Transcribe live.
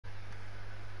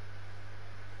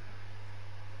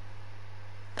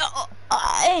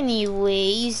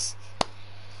Anyways,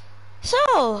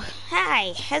 so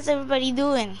hi, how's everybody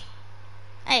doing?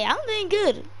 Hey, I'm doing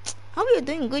good. Hope you're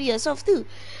doing good yourself too.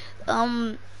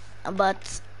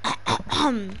 But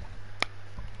I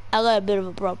got a bit of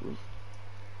a problem.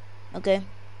 Okay,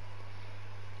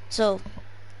 so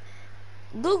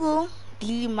Google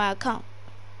deleted my account.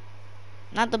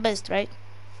 Not the best, right?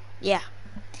 Yeah.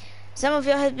 Some of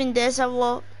you have been there, some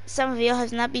of you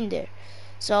have not been there.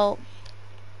 So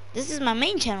this is my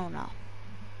main channel now.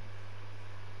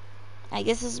 I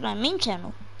guess this is my main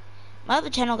channel. My other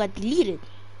channel got deleted.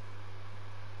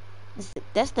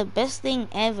 That's the best thing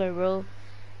ever, bro.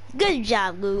 Good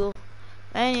job, Google.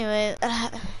 Anyway,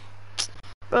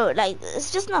 bro, like,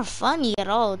 it's just not funny at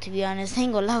all, to be honest. I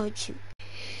ain't gonna lie with you.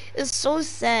 It's so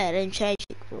sad and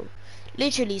tragic, bro.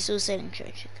 Literally so sad and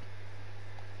tragic.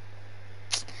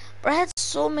 Bro, I had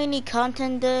so many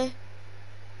content there.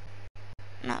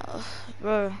 No,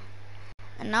 bro.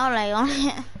 And now, like,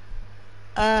 only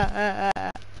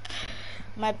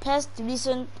my past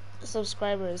recent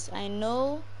subscribers. I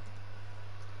know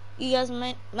you guys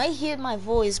might hear my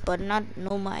voice, but not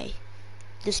know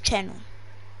this channel.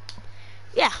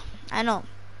 Yeah, I know,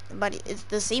 but it's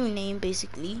the same name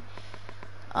basically.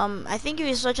 I think if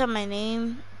you search up my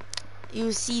name,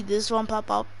 you see this one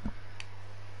pop up,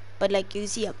 but like you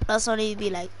see a plus on it, be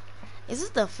like, is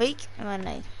this the fake? And I'm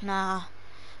like, nah,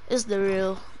 it's the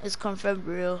real. It's confirmed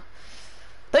real.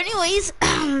 But anyways,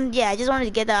 yeah, I just wanted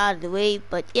to get that out of the way.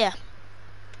 But yeah,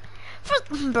 first,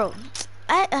 bro,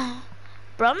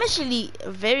 bro, I'm actually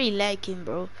very lacking,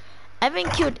 bro. I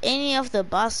haven't killed any of the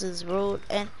bosses, bro,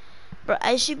 and bro,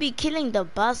 I should be killing the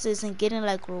bosses and getting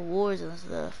like rewards and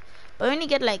stuff. But when you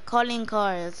get like calling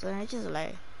cards, I just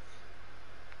like,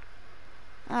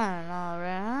 I don't know,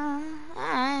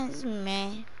 bro. It's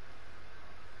meh.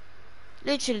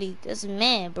 Literally, that's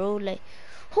meh, bro. Like,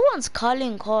 who wants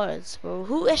calling cards, bro?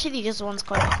 Who actually just wants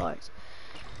calling cards?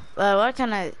 Well, what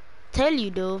can I tell you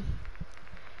though?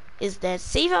 Is that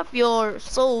save up your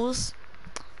souls,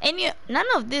 and none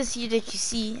of this here that you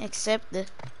see except the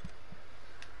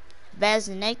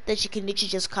WZ2 that you can literally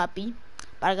just copy.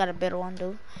 But I got a better one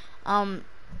though.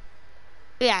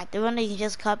 Yeah, the one that you can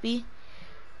just copy.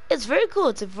 It's very cool.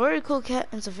 It's a very cool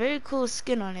it's a very cool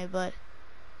skin on it, but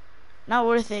not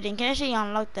worth it. And can actually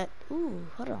unlock that. Ooh,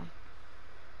 hold on.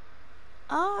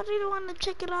 Oh, I really want to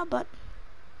check it out, but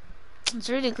it's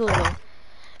really cool though.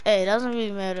 Hey, it doesn't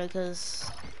really matter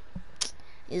because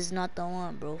it's not the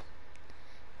one, bro.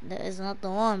 That is not the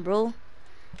one, bro.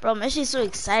 Bro, I'm actually so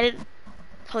excited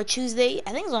for Tuesday.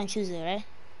 I think it's on Tuesday, right?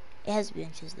 It has to be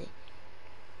on Tuesday.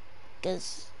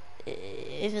 Because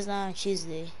if it's not on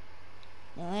Tuesday,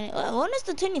 when is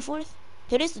the 24th?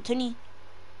 Today's the 20.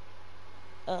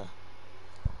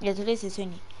 Yeah, today's the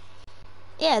 20.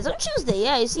 Yeah, it's on Tuesday.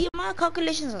 Yeah, you see, my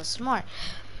calculations are smart.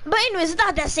 But anyways, it's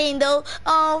not that saying though.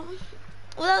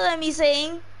 Without me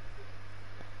saying,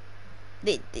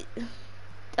 they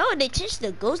changed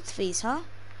the ghost face, huh?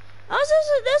 Oh,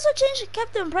 they also changed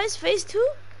Captain Price face too.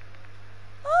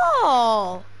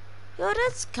 Oh, yo,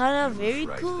 that's kind of very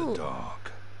cool.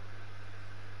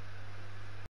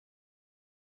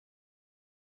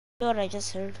 You know what I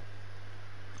just heard?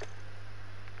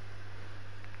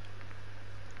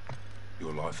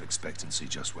 Your life expectancy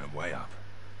just went way up.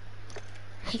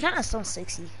 He kind of sounds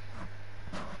sexy.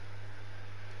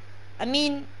 I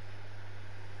mean,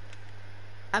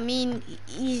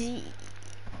 he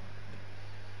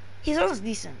sounds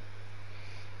decent.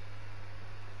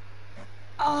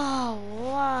 Oh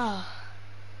wow.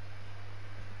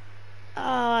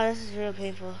 Oh, this is real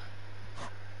painful.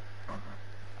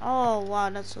 Oh wow,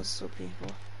 that's so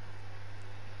painful.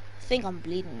 I think I'm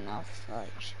bleeding now.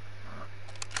 Fudge.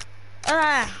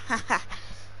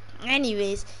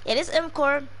 Anyways, yeah, this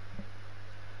M4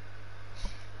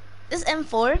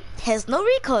 has no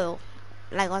recoil,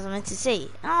 like I was meant to say.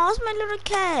 Oh, it's my little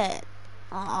cat.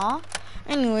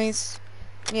 Anyways,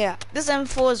 yeah, this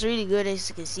M4 is really good, as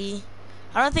you can see.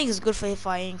 I don't think it's good for hip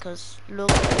firing, cause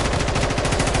look.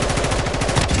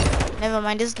 Never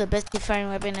mind, this is the best hip firing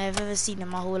weapon I've ever seen in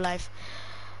my whole life.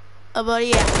 But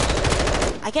yeah,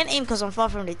 I can't aim cause I'm far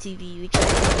from the TV, which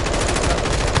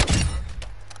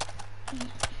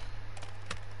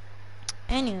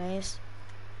anyways,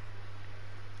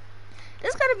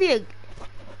 there's gotta be a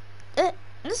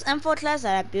this M4 class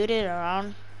that I built it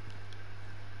around.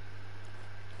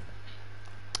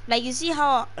 Like you see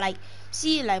how like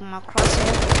my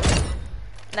crosshair.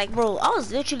 Like bro, I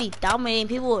was literally dominating.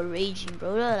 People were raging,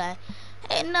 bro. They're like,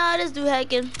 hey, nah, this dude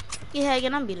hacking. He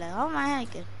hacking. I'm be like, how am I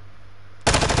hacking?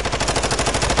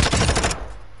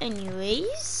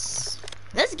 Anyways,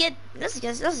 let's get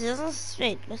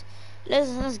straight.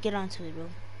 Let's get on to it, bro.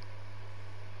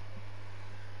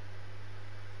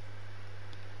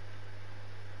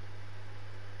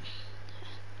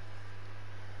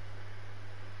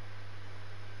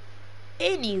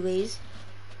 Anyways,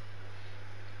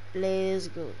 let's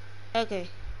go. Okay.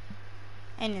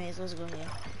 Anyways, let's go here.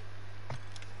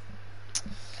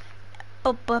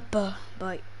 But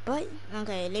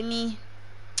okay, let me.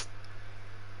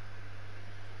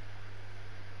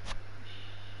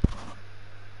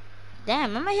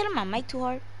 Damn, am I hitting my mic too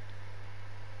hard?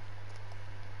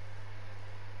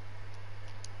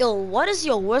 Yo, what is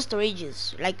your worst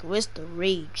rages? Like worst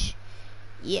rage?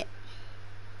 Yeah.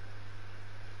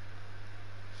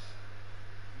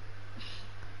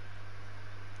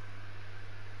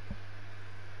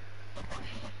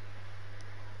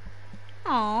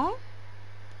 Aww.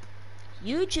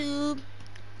 YouTube.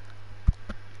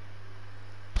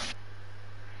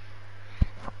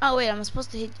 Oh wait, I'm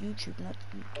supposed to hit YouTube, not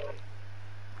YouTube.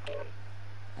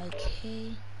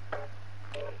 Okay.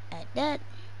 At that.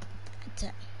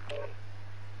 Attack.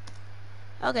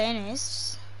 Okay,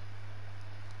 anyways.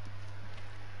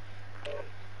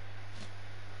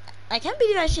 I can't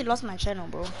believe I actually lost my channel,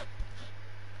 bro.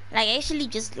 Like, I actually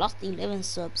just lost 11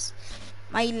 subs.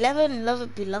 My 11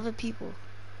 beloved people.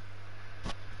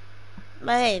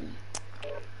 But hey,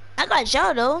 I got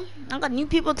y'all though. I got new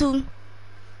people to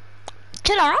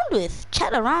chat around with.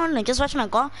 Chat around and just watch my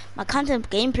content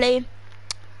gameplay.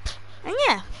 And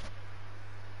yeah.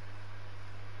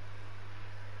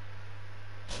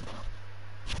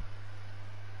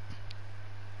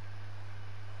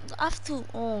 I have to,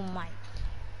 oh my.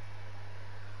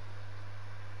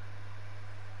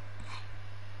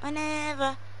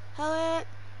 Whenever, however.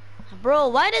 Bro,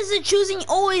 why does it choosing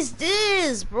always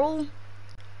this, bro?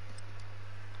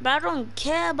 But I don't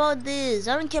care about this.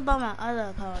 I don't care about my other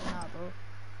account now, bro.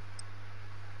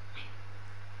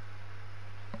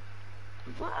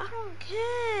 But I don't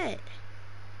care.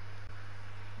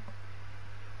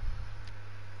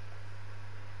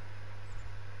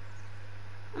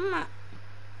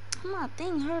 My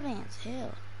thing hurting as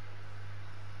hell.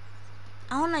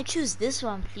 I wanna choose this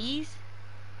one, please.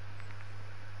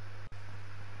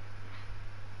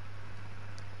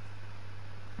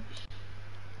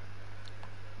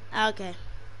 Okay.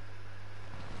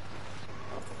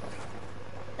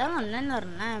 That one, another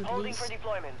 9, please. Holding for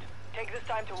deployment. Take this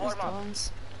time to warm up.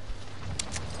 Once.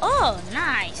 Oh,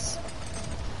 nice.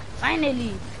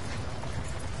 Finally.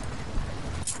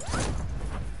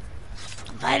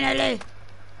 Finally.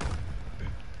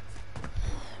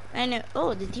 And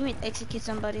oh, the teammate executes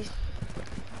somebody.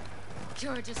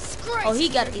 Oh, he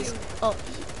got his. Oh,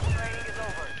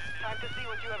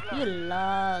 you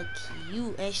lucky.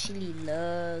 You actually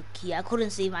lucky. I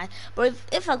couldn't save my. But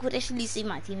if I could actually save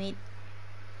my teammate,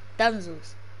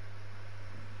 Danzos.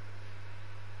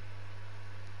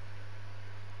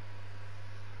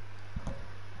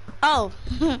 Oh.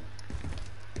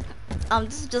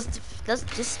 This is just. That's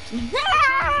just.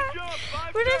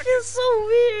 Bro, that feels so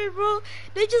weird, bro.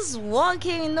 They just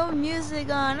walking with no music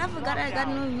on. I forgot I got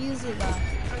no music on.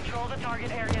 Control the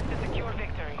target area to secure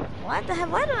victory. What the hell?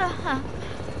 Why do I?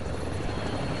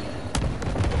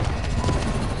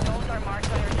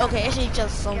 Okay, actually, it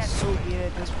just sounds so weird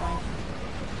at this point.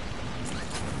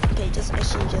 Okay, just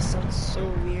actually just sounds so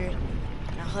weird.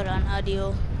 Now hold on,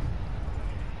 audio.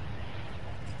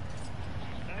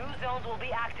 New zones will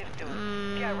be active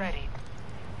soon. Get ready.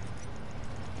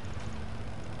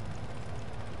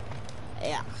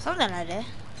 Yeah, something like that.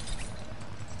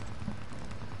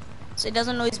 So it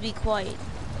doesn't always be quiet.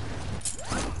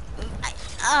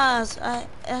 I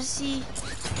see.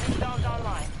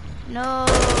 No.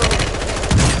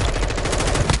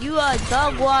 You are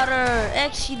dog water.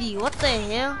 Actually, what the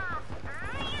hell?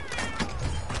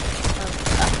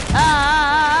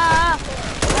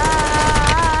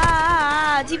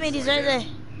 Teammate is right there.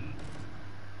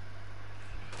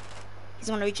 He's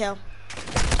gonna reach out.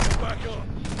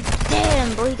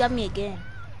 Damn, bro, he got me again.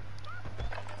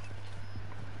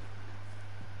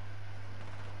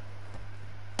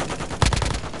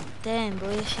 Damn,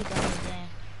 bro, she got me again.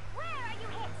 Where are you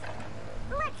hit?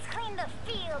 Let's clean the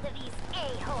field of these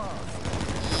a-holes.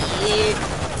 Yeah.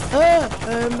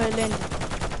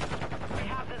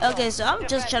 Okay, so I'm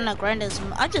just trying to grind this.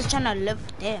 I'm just trying to live.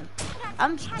 Damn.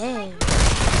 I'm dead.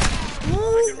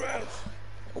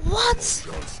 What?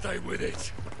 Stay with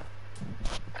it.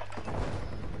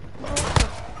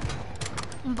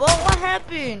 But what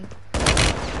happened?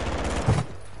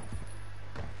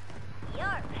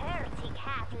 You're pretty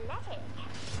athletic.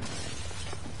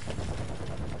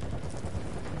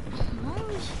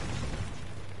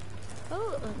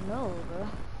 Oh no, bro.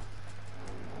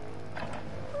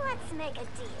 Let's Let's make a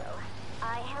deal.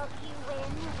 I help you win,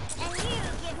 and you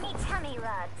give me tummy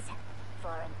rubs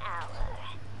for an hour.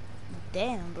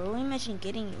 Damn, bro. Imagine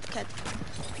getting cut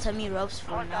tummy rubs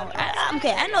for an hour.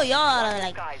 Okay, I know y'all are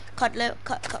like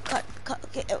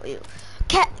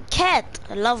cat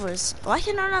lovers. Why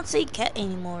can I not say cat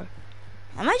anymore?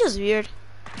 Am I just weird?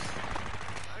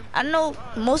 I know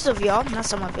most of y'all, not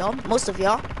some of y'all, most of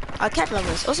y'all are cat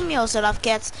lovers. Also me, also love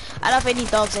cats. I love any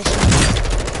dogs actually.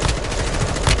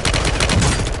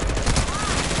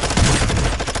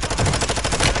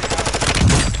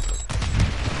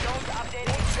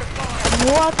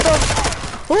 What the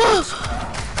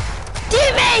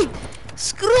teammate!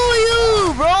 Screw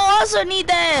you, bro. I also need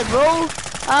that, bro.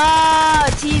 Ah,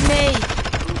 teammate.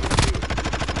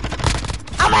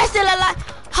 Am I still alive?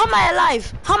 How am I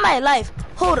alive? How am I alive?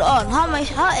 Hold on. How am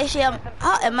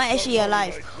I actually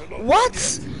alive? What?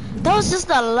 That was just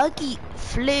a lucky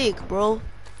flick, bro.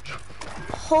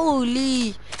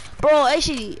 Holy, bro.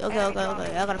 Actually, okay.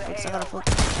 I gotta focus.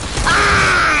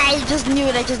 Ah! I just knew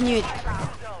it.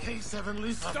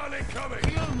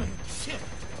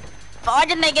 Why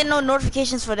didn't I get no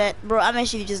notifications for that? Bro, I'm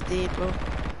actually just dead, bro.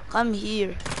 Come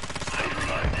here.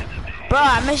 Bro,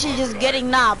 I'm actually just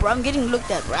getting bro. I'm getting looked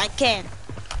at, bro. I can't.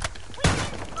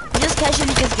 I'm just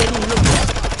casually just getting looked at.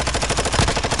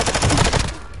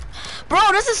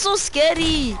 Bro, this is so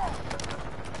scary.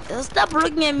 Stop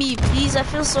looking at me, please. I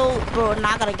feel so, bro.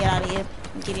 Nah, I gotta get out of here.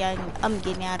 I'm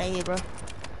getting out of here, bro.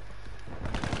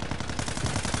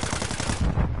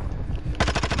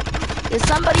 Is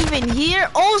somebody even here?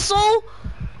 Also,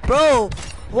 bro,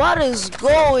 what is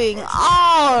going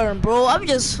on, bro? I'm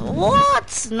just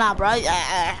what? Nah, bro.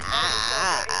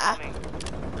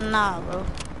 Nah, bro.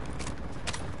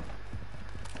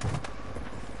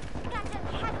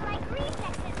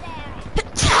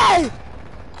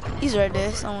 He's right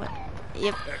there somewhere.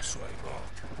 Yep.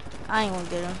 I ain't gonna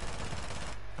get him.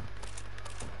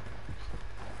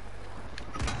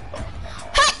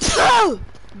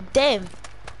 Damn.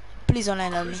 Please don't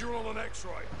land on me.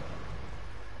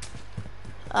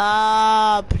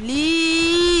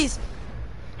 Please.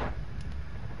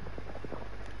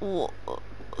 Whoa.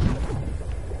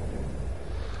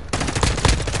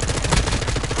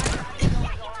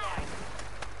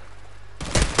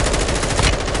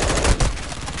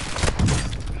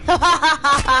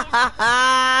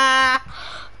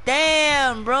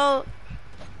 Damn, bro.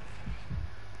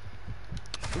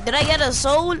 Did I get a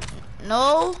soul?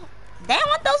 No. Damn,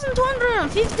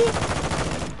 1,250.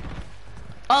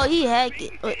 Oh, he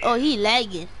hacking. Oh, he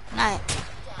lagging. Nah,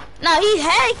 he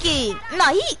hacking.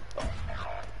 Nah, he.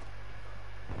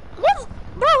 What,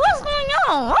 bro? What's going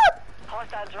on? What?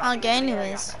 Okay,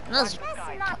 anyways, that's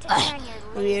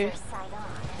weird.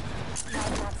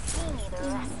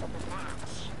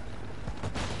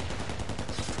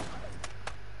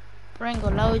 Prank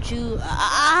allowed you.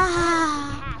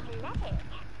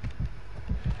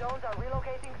 Zones are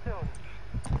relocating soon.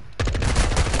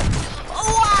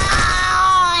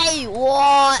 Why?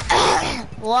 What?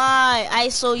 Why?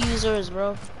 ISO users,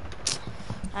 bro.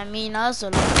 I mean,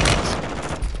 also.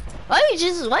 Why are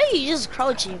you just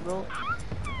crouching, bro?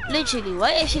 Literally,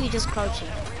 why actually just crouching?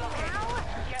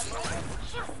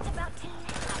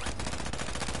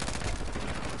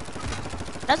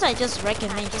 That's why I just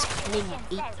recommend just playing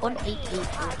on 8 bro.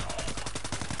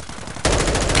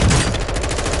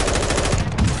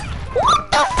 What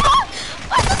the fuck?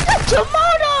 I just got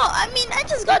Jamono! I mean, I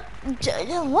just got...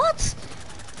 What?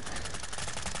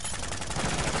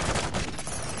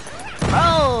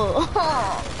 Bro!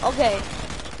 Okay.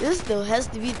 This still has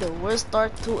to be the worst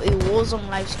start to a Warzone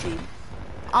live stream.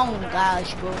 Oh my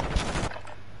gosh, bro.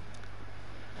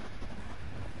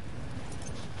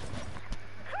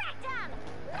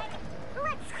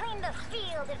 Let's clean the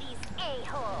field of these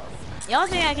a-holes. Y'all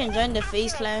think I can join the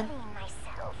face clan?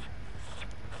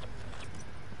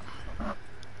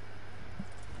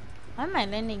 Why am I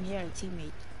landing here,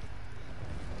 teammate?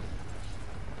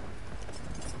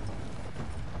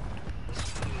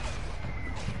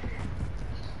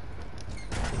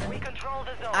 We control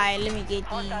the zone. Alright, let me get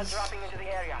Hostiles these. dropping into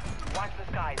the area. Watch the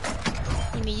skies.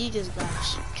 I mean, you just got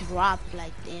dropped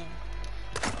like damn.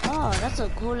 Oh, that's a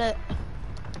cool.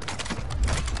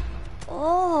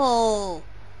 Oh.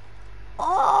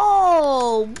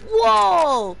 Oh.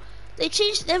 Whoa. They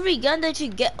changed every gun that you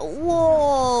get.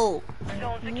 Whoa.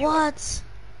 What?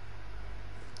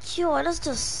 Yo, that's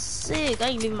just sick. I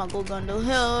ain't leaving my gold gun though.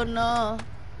 Hell no.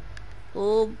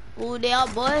 Oh, they are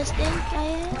boys think I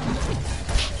am.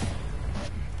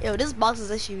 Yo, this box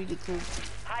is actually really cool.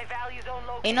 High value zone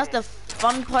located. And that's the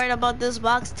fun part about this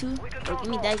box too. Oh, give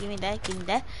me that.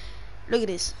 Look at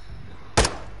this.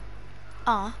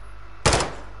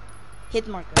 Hit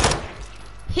marker.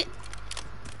 Hit.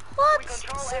 What? We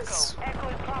control Echo. Echo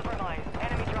is compromised.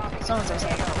 Enemy dropping. Someone's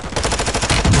outside.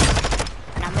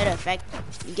 And matter of fact,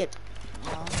 you get.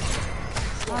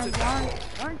 Aren't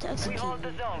We hold the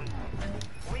executed. zone.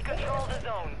 We control the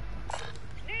zone.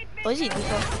 Oh, is he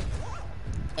default?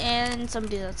 And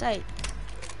somebody's outside.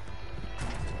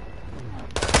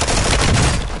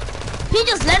 He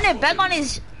just landed back on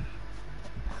his.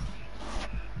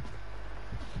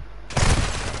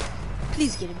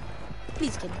 Please get him.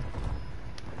 Please get him.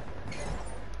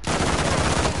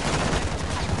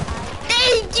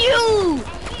 Thank you!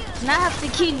 Now I have to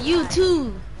kill you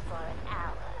too. For an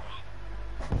hour.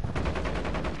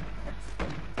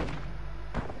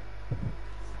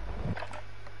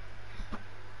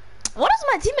 What is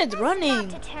my teammate running?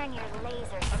 To turn your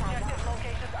laser sight on.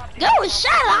 Locations up. Yo,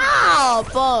 shut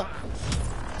up!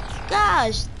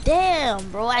 Gosh damn,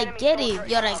 bro, I get it.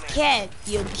 You're a cat.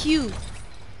 You're cute.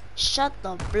 Shut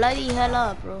the bloody hell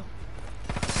up, bro.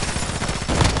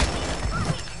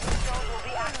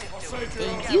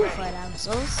 Thank you for them,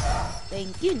 souls.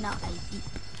 Thank you. Now I eat.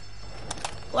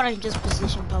 Why don't you just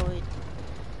position power it?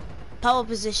 Power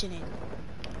positioning.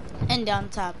 And down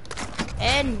top.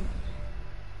 And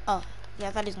oh, yeah,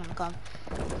 I thought he's gonna come.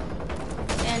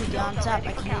 And down top,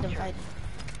 I can hear them fighting.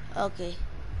 Okay.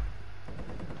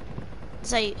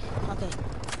 Say, okay.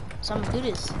 So I'm gonna do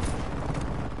this.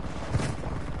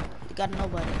 You got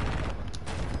nobody.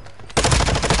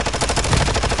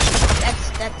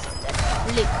 That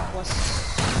flick was.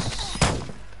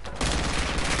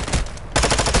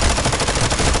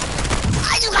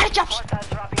 I just got a jump.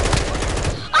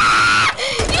 Ah!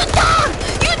 You dog!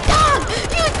 You dog!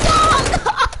 You dog!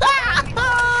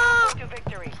 To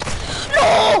victory.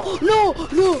 No! No!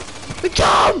 No!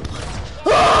 Jump!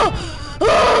 Ah!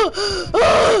 Ah!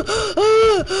 Ah!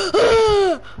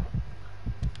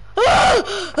 Ah!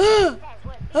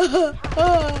 Ah!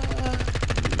 Ah!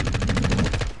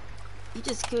 He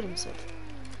just killed himself.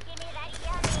 Give me that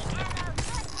yummy ammo.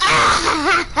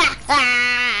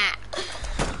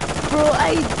 Bro,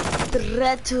 I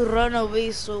dread to run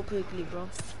away so quickly, bro.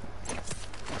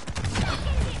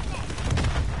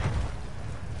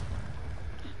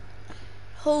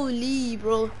 Holy,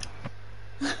 bro.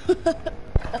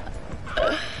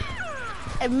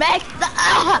 I maxed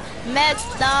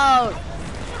out.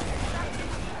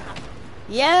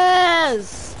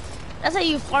 Yes. That's how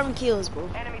you farm kills, bro.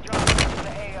 Enemy dropping into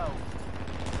the AO.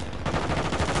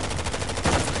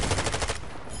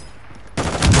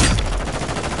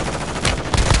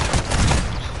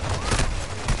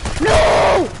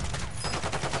 No!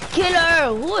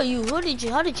 Killer! Who are you?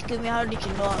 How did you kill me? How did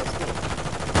you know I was there?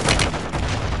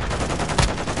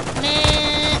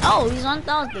 Man, oh, he's on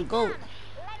top of the goat.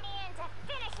 Let me in to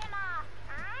finish him off.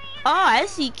 Oh, I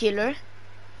see Killer.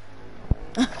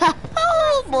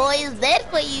 Oh boy, is that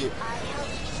for you? I help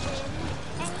you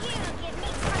win, and you give me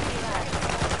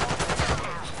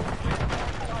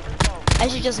money. I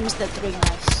should just miss the throwing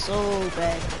knife so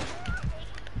bad.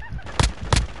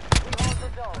 We hold the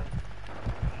zone.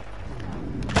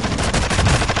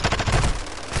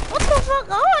 What the fuck?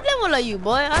 Oh, what level are you,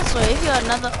 boy? I swear, if you're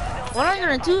another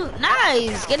 102,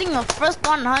 nice, getting your first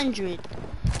 100.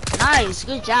 Nice,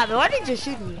 good job. Why did you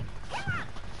shoot me?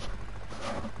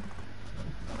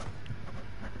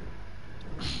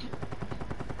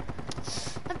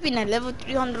 I've been at level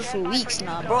 300 for weeks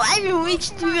now, bro. I haven't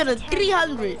reached 300.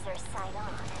 Laser sight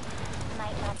on.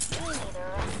 Might not see me the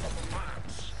rest of the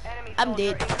match. Enemy I'm soldier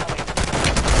dead. incoming.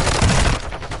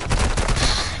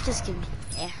 Just give me,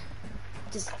 yeah.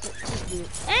 Just do it.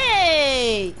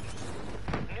 Hey!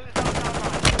 New zone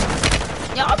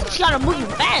online. Y'all just gotta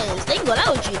move fast. They ain't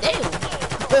gonna let you damn.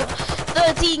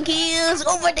 13 kills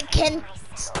over the 10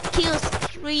 kill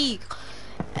streak.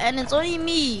 And it's only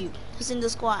me who's in the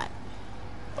squad.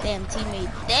 Damn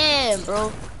teammate. Damn,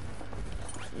 bro.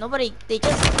 Nobody, they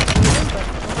just but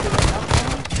nobody went up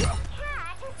there.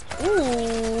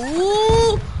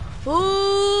 Ooh.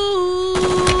 Ooh.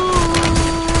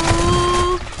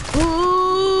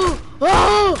 Ooh.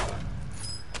 Oh.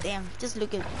 Damn, just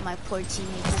look at my poor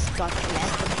teammate just got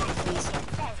blasted in the face.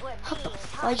 How the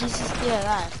fudge is he still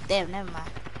alive? Damn, never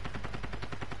mind.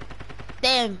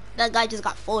 Damn, that guy just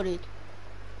got folded.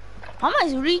 How am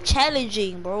I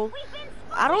re-challenging, bro?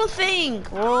 I don't think,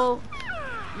 bro.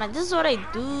 Man, this is what I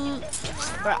do.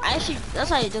 Bro, actually, that's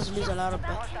how I just lose a lot of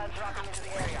blood.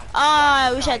 Ah,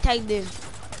 I wish I tagged him.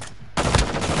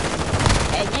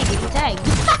 Hey, you ain't getting tagged.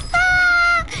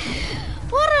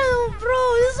 What a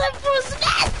bro, this is my first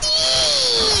nasty.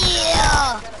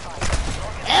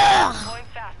 Ugh.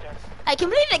 I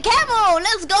completed the camo.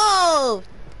 Let's go.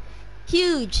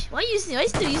 Huge. Why are you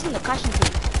still using the caution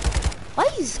tape? Why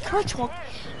is crouch walk?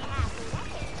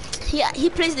 He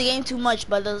plays the game too much,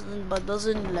 but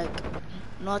doesn't like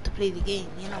know how to play the game.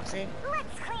 You know what I'm saying?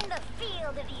 Let's clean the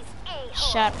field of these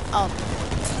a-holes. Shut up.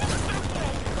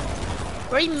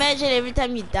 Bro, imagine every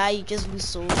time you die, you just lose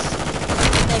souls.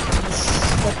 That is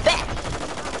the best.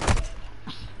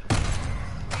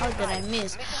 How did I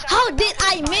miss? How did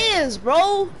I miss,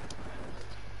 bro?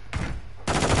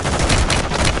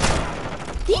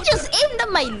 He just aimed at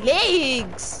my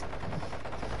legs.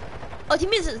 Oh,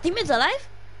 teammate's alive?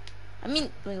 I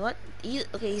mean, wait, what?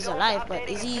 Okay, he's alive, but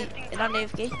is he not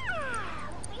AFK?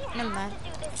 Never mind.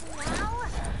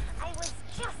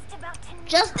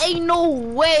 Just ain't no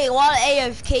way while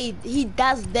AFK he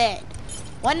does that.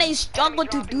 When they struggle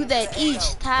to do that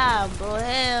each time, bro.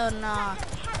 Hell nah.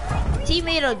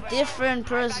 Teammate a different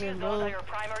person, bro.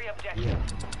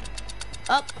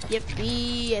 Up, yep,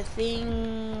 B, I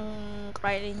think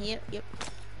right in here. Yep.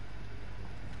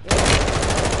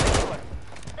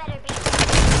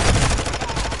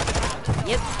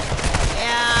 Yep.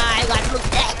 Yeah, I got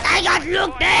looked at. I got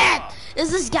looked at. It's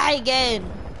this guy again.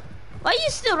 Why are you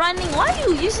still running? Why are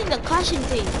you using the caution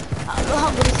tape?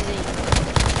 How good is it? I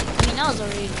mean, that was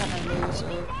already kind of low. So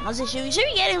I was like, should we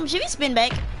get him? Should we spin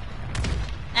back?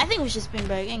 I think we should spin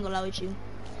back. I ain't gonna lie with you.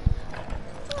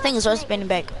 I think it's worth spinning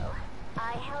back.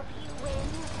 I help you win,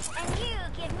 and you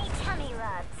give me tummy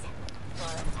rubs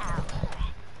for an hour.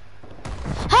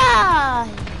 Ha!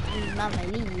 Mamma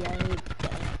mia.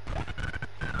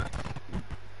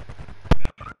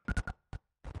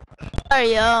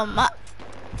 Sorry, my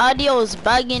audio is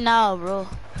bugging out, bro.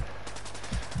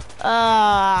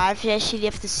 I actually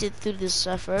have to sit through this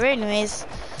suffer. Anyways,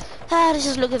 let's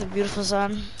just look at the beautiful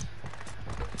sun.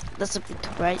 That's a bit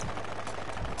too bright.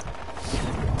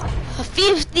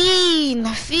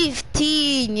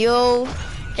 15, yo.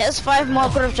 Just 5 more,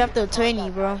 could have dropped to 20,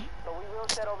 bro.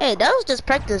 Hey, that was just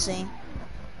practicing.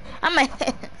 I'm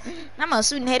gonna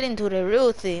soon head into the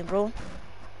real thing, bro.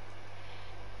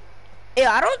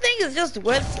 Yeah, I don't think it's just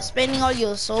worth spending all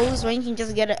your souls when you can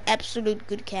just get an absolute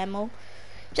good camo.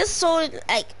 Just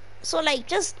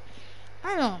just, I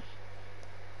don't know.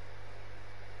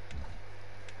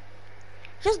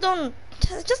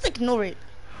 Just ignore it.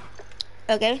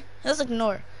 Okay? Just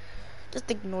ignore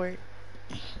it.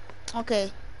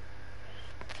 Okay.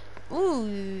 Ooh,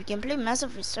 you can play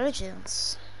Massive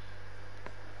Resurgence.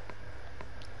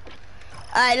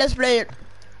 Alright, let's play it.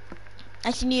 I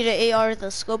actually need an AR with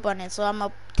a scope on it, so I'm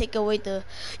gonna take away the...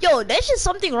 Yo, there's just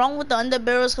something wrong with the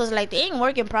underbarrels, cause like they ain't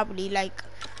working properly. Like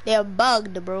they're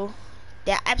bugged, bro.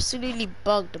 They're absolutely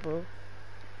bugged, bro.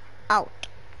 Out.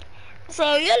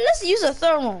 So yeah, let's use a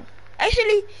thermal.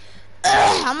 Actually,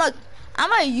 I'm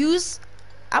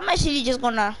actually just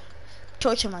gonna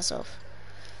torture myself.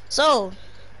 So,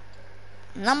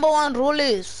 number 1 rule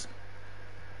is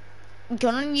you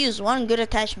can only use one good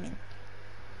attachment.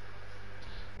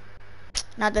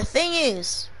 Now the thing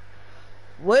is,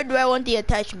 where do I want the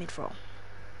attachment from?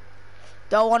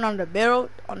 Do I want on the barrel?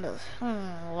 On the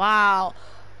wow.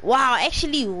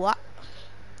 Actually, what?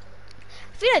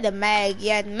 I feel like the mag.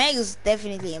 Yeah, the mag is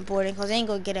definitely important because I ain't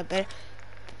gonna get a better.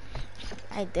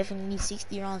 I definitely need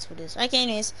 60 rounds for this. Okay,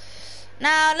 anyways,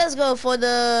 now let's go for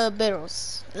the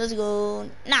barrels. Let's go.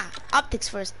 Nah, optics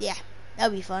first. Yeah,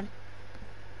 that'll be fun.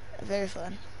 Very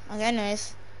fun. Okay,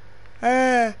 anyways.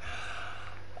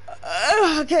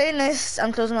 Okay, nice.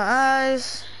 I'm closing my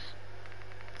eyes.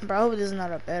 Bro, I hope this is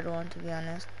not a bad one, to be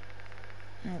honest.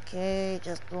 Okay,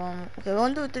 just one. Okay,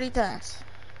 1, 2, 3 times.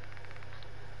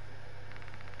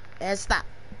 And stop.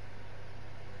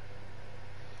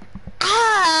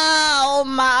 Oh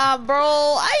my, bro.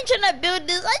 I ain't trying to build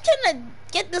this. I trying to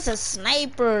get this a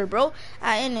sniper, bro.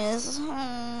 Anyways.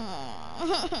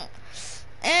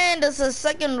 And as a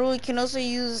second rule, you can also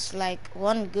use like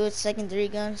one good secondary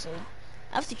gun, so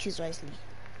I have to choose wisely.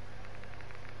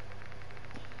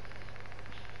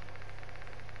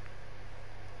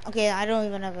 Okay, I don't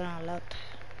even have it unlocked.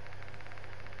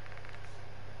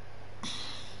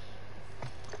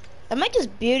 Am I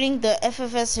just building the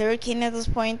FFS Hurricane at this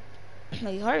point?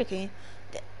 Like Hurricane?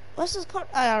 What's this called?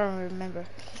 I don't remember.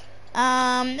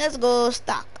 Let's go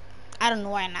stock. I don't know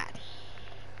why not.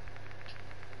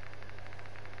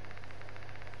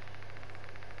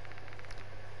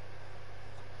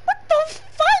 What the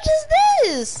fudge is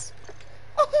this?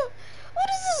 What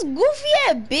is this goofy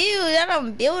ass build that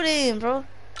I'm building, bro?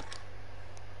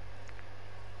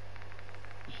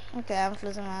 Okay, I'm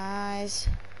closing my eyes.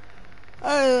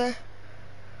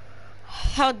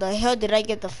 How the hell did I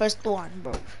get the first one,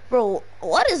 bro? Bro,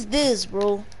 what is this,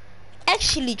 bro?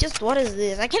 Actually, just what is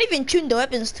this? I can't even tune the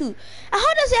weapons too. And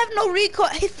how does it have no recoil?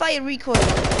 Hip fire recoil.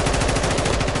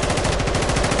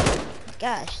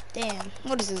 Gosh damn.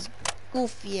 What is this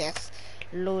goofy ass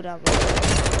loadout, bro?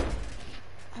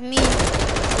 I mean,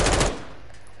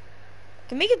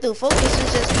 can make it to focus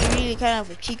is just really kind of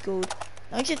a cheat code.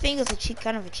 Don't you think it's a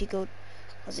kind of a cheat code?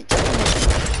 Was it just a cheat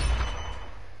code?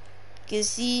 You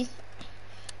see,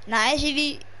 now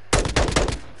actually,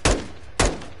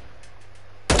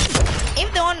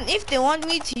 if they want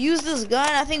me to use this gun,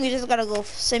 I think we just gotta go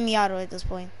semi-auto at this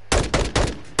point.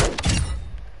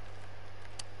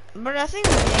 But I think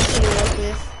we can actually work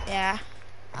with, yeah.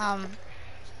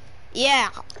 Yeah.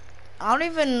 I don't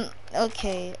even.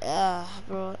 Okay.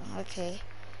 Bro. Okay.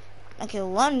 Okay.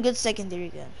 One good secondary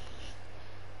gun.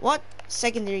 What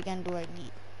secondary gun do I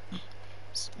need?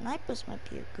 Snipers might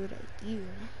be a good idea.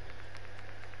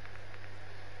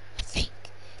 Think.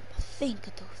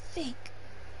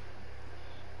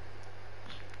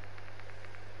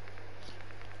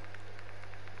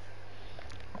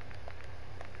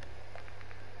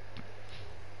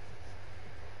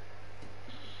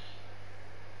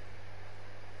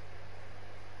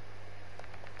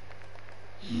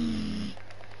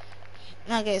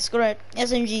 Okay, screw it.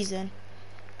 SMGs then.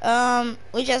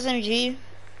 Which SMG?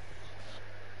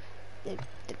 The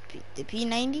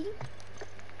P90?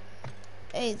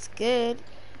 Hey, it's good.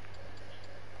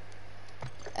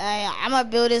 I'ma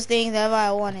build this thing however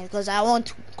I want it, cause I want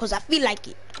to, cause I feel like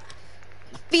it.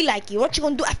 What you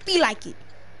gonna do? I feel like it.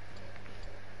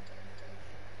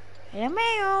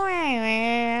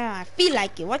 I feel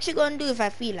like it. What you gonna do if I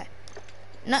feel like?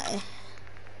 Nothing.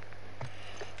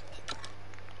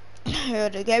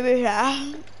 The give me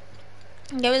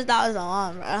 $1,000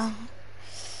 on, bro.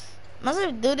 Must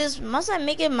I do this? Must I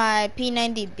make it my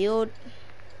P90 build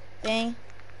thing?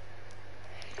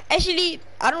 Actually,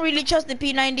 I don't really trust the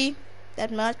P90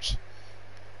 that much.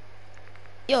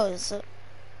 Yo, so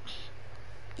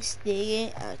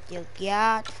sticking out your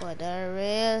gut for the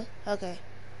real. Okay.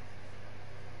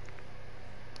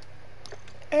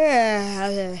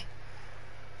 Okay.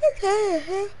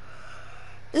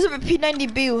 This is a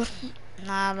P90 build.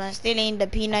 Nah, but still ain't the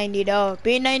P90 though.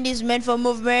 P90 is meant for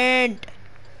movement.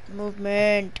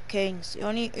 Movement, kings.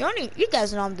 You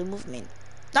guys know I'm the movement.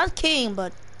 Not king,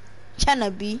 but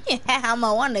tryna be. I'm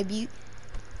a wanna be.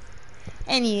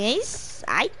 Anyways,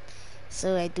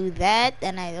 so I do that,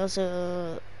 and I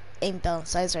also aim down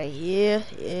sights right here.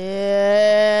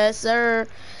 Yes, sir.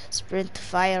 Sprint to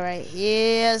fire right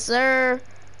here, sir.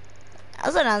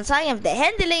 That's what I'm saying. If the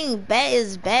handling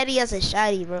is bad as a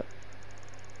shotty, bro.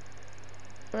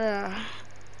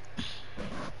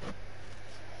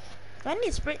 I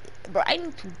need sprint, bro. I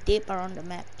need to dip around the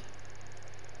map.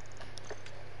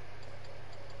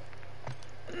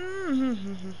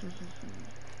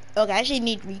 Okay, I actually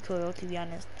need recoil, to be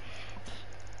honest.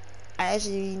 I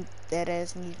actually dead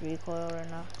ass need recoil right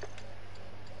now.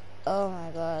 Oh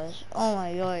my gosh. Oh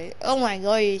my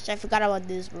gosh. I forgot about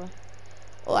this, bro.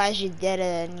 Oh, I actually dead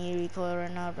ass need recoil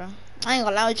right now, bro. I ain't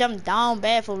gonna lie, jump down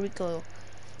bad for recoil.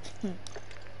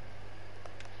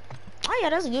 Oh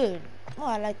yeah, that's good. Oh,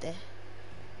 I like that.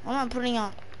 I'm not putting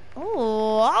on.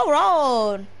 Oh,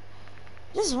 alright.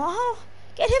 Just wow.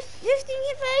 Get hit 15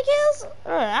 hit kills.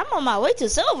 I'm on my way to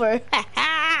silver.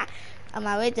 On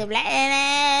my way to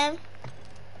platinum.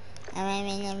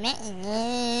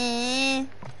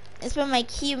 Let's put my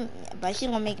key, but she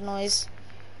gonna make noise.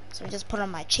 So just put on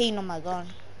my chain on my gun.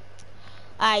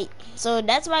 Alright, so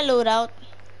that's my loadout.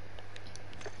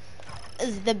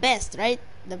 It's the best, right?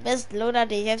 The best loadout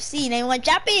they have seen. Anyone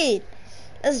jump in?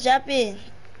 Let's jump in.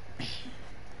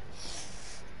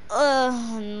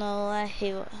 Oh no, I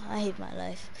hate my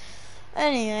life.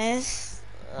 Anyways,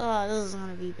 oh, this is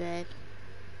gonna be bad.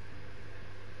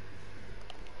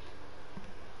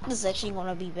 This is actually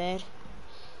gonna be bad.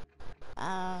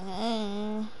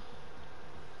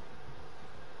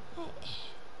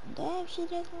 Damn, she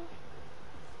did.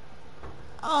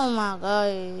 Oh my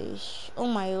gosh. Oh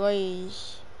my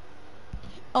gosh.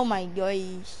 Oh my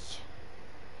gosh.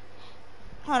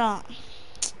 Hold on.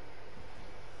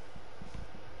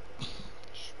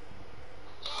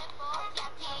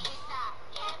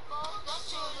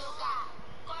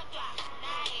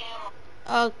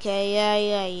 Okay,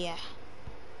 yeah.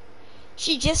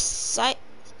 She just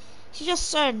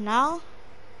started now.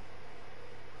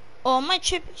 Oh, my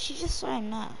trip. She just started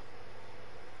now.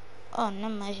 Oh,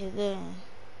 never mind. She's good.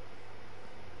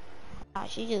 Ah,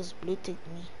 she just blue ticked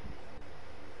me,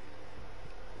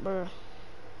 bruh.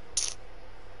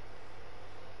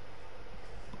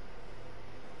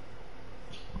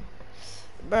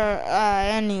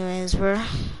 Anyways, bro.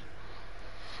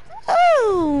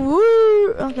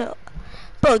 Oh, okay.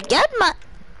 Bro, get my.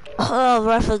 Oh,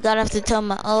 bro, I forgot I have to tell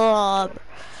my. Oh,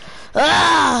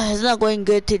 it's not going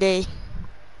good today.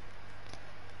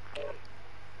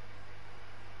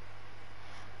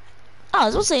 I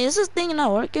was saying, is this thing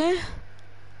not working?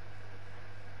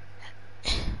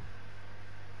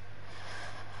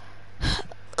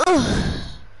 Ugh.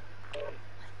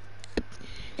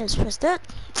 Let's press that.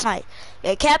 Alright.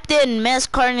 Yeah, Captain, Mass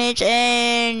Carnage,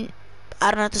 and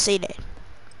I don't know how to say that.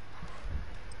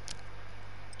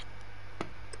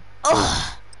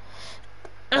 Ugh.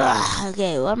 Ugh.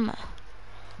 Okay, what am I?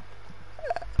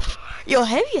 Yo,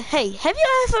 have you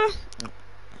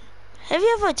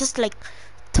ever just like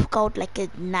took out like a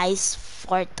nice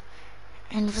fart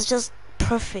and it was just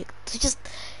perfect? It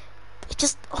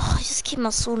just came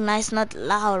out so nice, not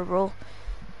loud, bro.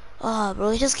 Oh, bro,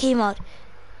 it just came out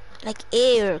like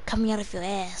air coming out of your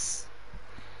ass.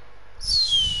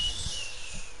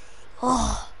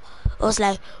 Oh, it was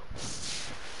like,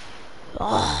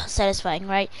 oh, satisfying,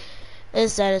 right?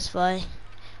 It's satisfying.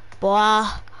 Boy,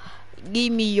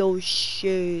 give me your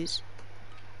shoes.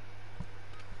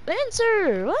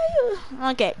 Spencer, why you?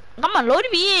 Okay, come on, load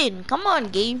me in. Come on,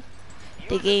 game.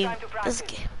 The game. This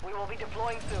game. We will be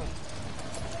deploying soon.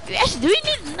 Actually, do we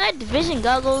need night vision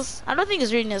goggles? I don't think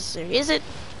it's really necessary, is it?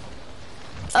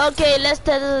 Okay, let's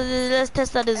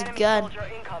test out this gun.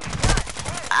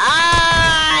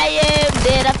 I am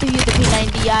dead after you the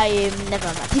P90. I am never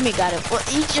mind. Teammate got him. Well,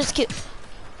 he just killed.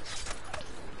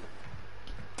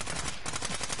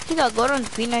 He got got on the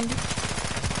P90.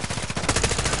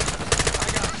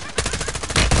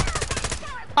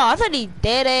 Oh, I thought he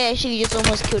dead. Actually, just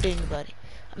almost killed anybody.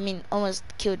 I mean, almost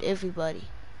killed everybody.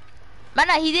 But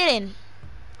no, he didn't.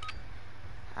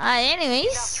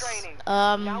 Anyways,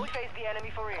 Now we face the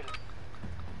enemy for real.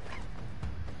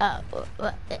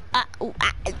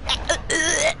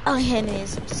 Oh,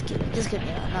 anyways, just kidding.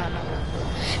 No.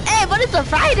 Hey, but it's a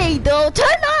Friday though.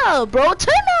 Turn up, bro.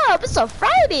 Turn up. It's a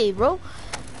Friday, bro.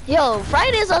 Yo,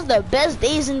 Fridays are the best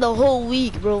days in the whole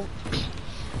week, bro.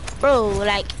 Bro,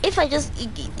 like if I just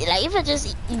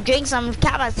drink some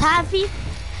Camo Grind,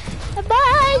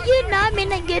 bye, you know I'm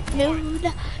in a good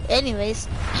mood. Anyways,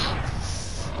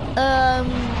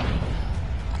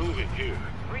 Moving here.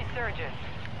 Resurgence.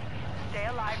 Stay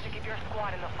alive to keep your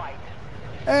squad in the fight.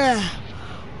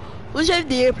 who's driving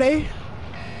the airplane?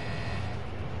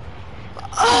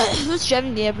 Who's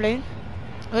driving the airplane?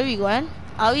 Where are we going?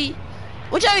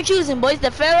 Which are we choosing, boys?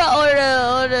 The Pharaoh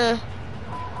or the?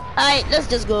 Alright, let's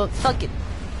just go. Fuck it.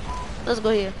 Let's go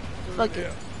here. Fuck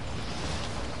it.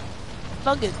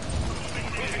 Fuck it.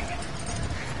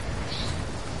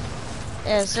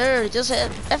 Yes, sir. Just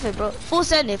F it, bro. Full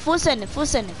send it.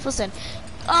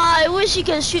 I wish you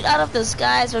can shoot out of the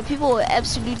skies, but people were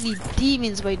absolutely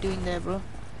demons by doing that, bro.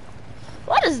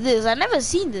 What is this? I never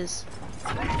seen this.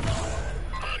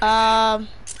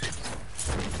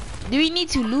 Do we need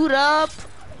to loot up?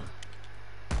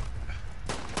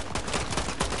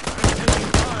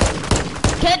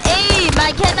 Can't aim.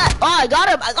 I cannot. Oh, I got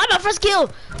him. I got my first kill.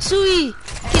 Sui.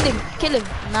 Kill him.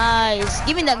 Nice.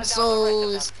 Give me them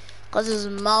souls. Cause it's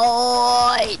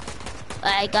mine.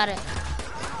 I got it.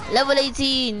 Level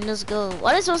 18. Let's go.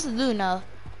 What am I supposed to do now?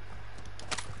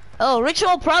 Oh,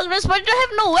 ritual progress, but I don't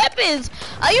have no weapons.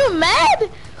 Are you mad?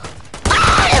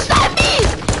 Ah, it's zombies!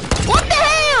 What the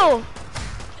hell?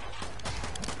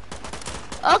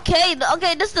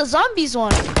 Okay, this is the zombies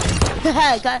one.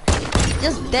 God,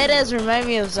 just dead ass remind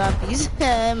me of zombies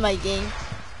in my game.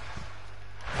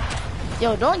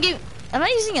 Yo, don't give. Am I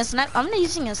using a snap? I'm not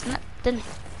using a snap. Then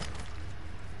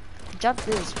drop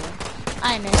this, bro.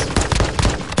 Alright, nice.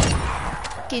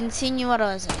 Continue what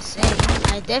I was saying.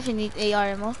 I definitely need AR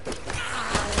ammo.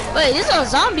 Wait, these are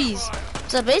zombies.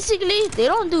 So basically, they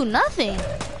don't do nothing,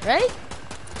 right?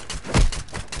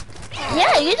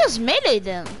 Yeah, you just melee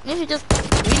them. If you just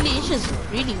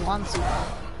really want to.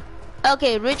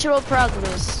 Okay, ritual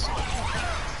progress.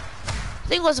 I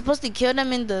think we're supposed to kill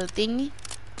them in the thingy.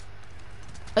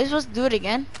 Are you supposed to do it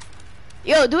again?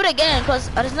 Yo, do it again, cause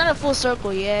it's not a full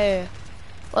circle. Yeah.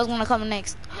 What's gonna come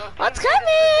next? What's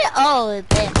coming? Oh,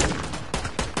 damn.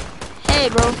 Hey,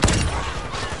 bro.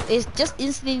 It's just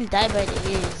instantly died by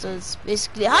the air. So it's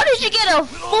basically. How did you get a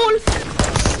full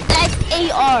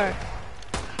stacked AR?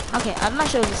 Okay, I'm not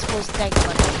sure if it's full stacked,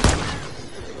 but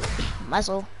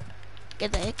muscle.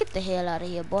 Get the hell out of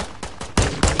here, boy.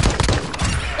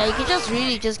 Yeah, you can just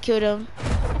really just kill them.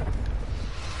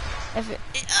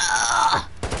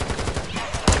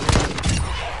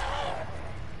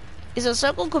 Is a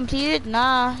circle completed?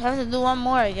 Nah, I have to do one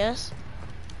more, I guess.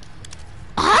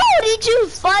 How did you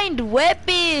find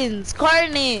weapons?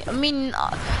 Carnage, I mean,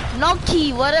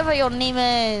 Noki, whatever your name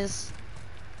is.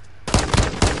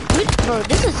 Bro,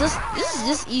 this is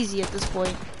just easy at this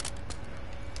point.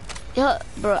 Yeah,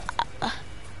 bro.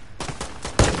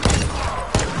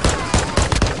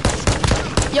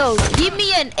 Yo, give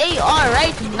me an AR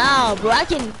right now, bro. I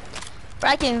can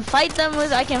fight them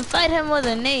with. I can fight him with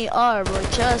an AR, bro.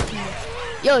 Trust me.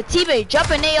 Yo, teammate, drop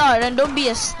an AR, and don't be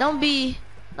a bitch,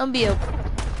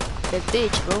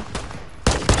 bro.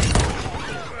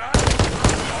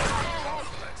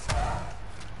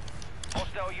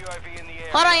 Hostile UAV in the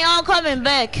air. Hold on, y'all coming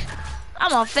back.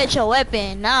 I'm gonna fetch a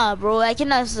weapon. Nah, bro. I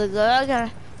cannot go.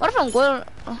 What if I'm going?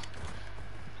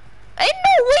 Ain't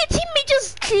no way teammate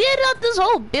just cleared out this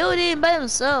whole building by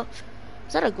himself.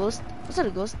 Is that a ghost? Was that a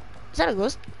ghost? Is that a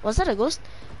ghost? Was that a ghost?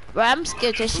 Bro, I'm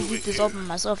scared to actually leave this open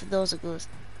myself if there was a ghost.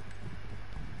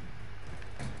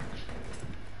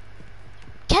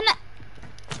 Can I?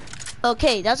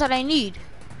 Okay, that's what I need.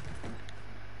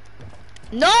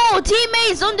 No,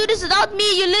 teammates, don't do this without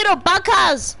me, you little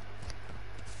bakas.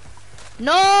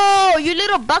 No, you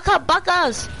little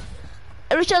bakas.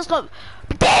 Richard's come.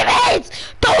 Teammates,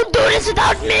 don't do this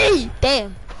without me.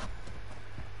 Damn.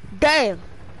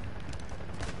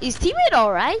 Is teammate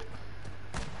alright?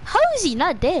 How is he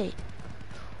not dead?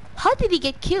 How did he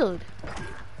get killed?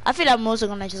 I feel I'm also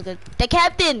gonna just go. The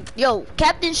captain, yo,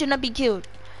 captain should not be killed.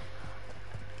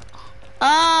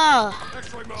 Ah,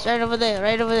 it's right over there,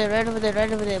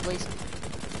 boys.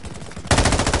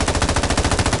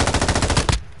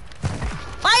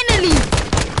 Finally!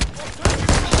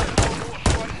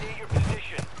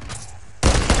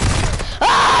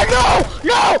 Ah,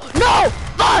 no!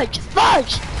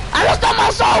 Fudge! I lost all my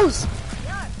souls!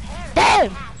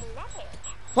 Damn!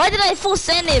 Why did I full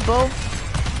send it, bro?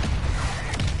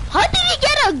 How did he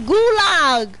get a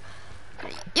gulag?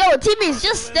 Yo, teammates,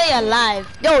 just stay alive.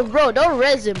 Yo, bro, don't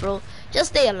res him, bro.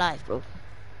 Just stay alive, bro.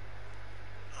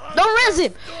 Don't res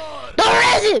him!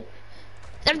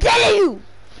 I'm telling you!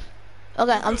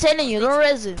 Okay, I'm telling you, don't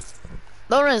res him.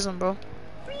 Don't res him, bro.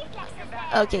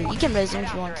 Okay, you can res him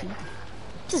if you want to.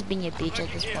 Just being a bitch at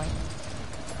this point.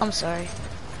 I'm sorry.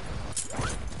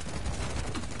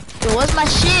 Yo, where's my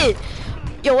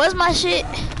shit?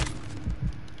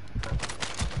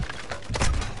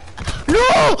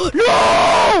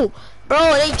 No!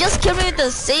 Bro, they just killed me with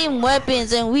the same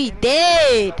weapons and we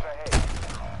dead.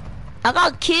 I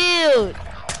got killed.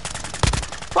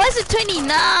 Why is it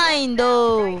 29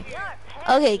 though?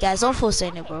 Okay, guys, don't full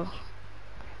send it, bro.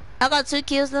 I got 2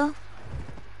 kills though.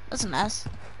 That's nice.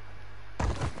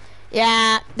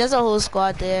 Yeah, there's a whole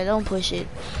squad there. Don't push it.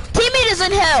 Teammate is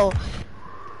in hell.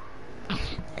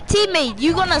 Teammate,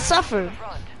 you gonna suffer.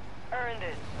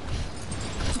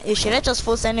 Hey, should I just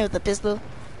full send it with the pistol?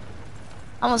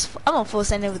 I'm gonna full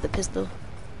send it with the pistol.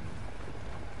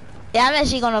 Yeah, I'm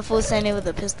actually gonna full send it with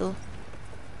the pistol.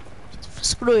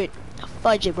 Screw it.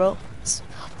 Fudge it, bro.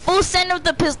 Full send it with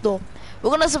the pistol. We're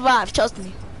gonna survive. Trust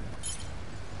me.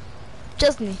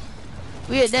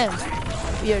 We are them.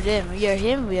 We are them. We are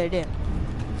him. We are them.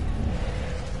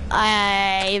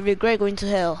 I regret going to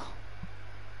hell.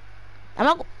 I'm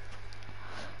not.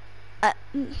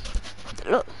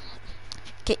 Look.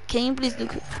 Can you please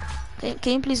look?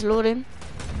 Can you please load in?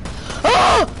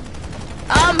 Oh!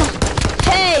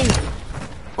 Hey!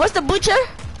 What's the butcher?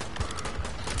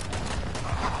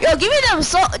 Yo, give me them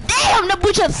so. Damn, the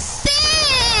butcher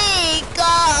sick!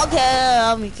 Oh,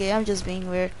 okay, I'm just being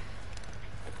weird.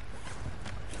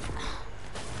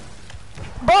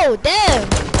 Bro, damn!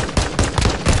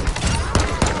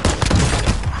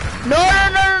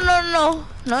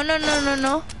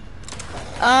 No.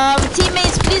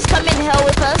 Teammates, please come in hell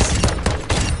with us.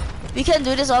 We can't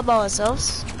do this all by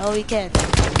ourselves. No, we can't.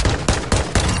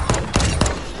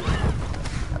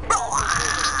 Bro,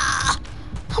 how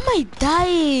am I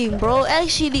dying, bro?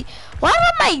 Actually, what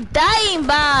am I dying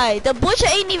by? The butcher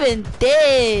ain't even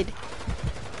dead.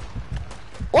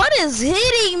 What is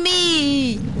hitting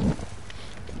me?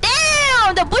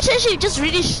 Damn, the butcher actually just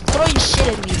really throwing shit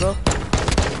at me, bro.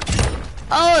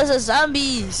 Oh, it's a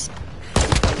zombies.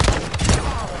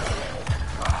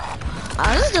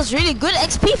 This is just really good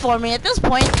XP for me at this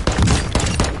point.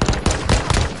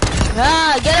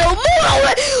 Ah, get out! Move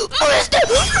away!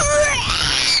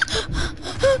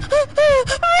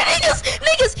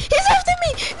 Niggas, he's after me!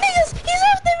 Niggas,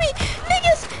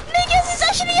 he's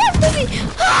actually after me!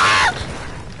 Ah!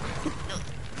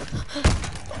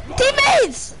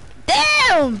 Teammates!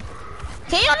 Damn!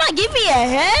 Can y'all not give me a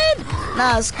hand?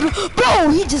 Nah, screw.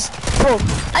 Bro,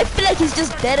 I feel like he's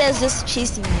just dead ass just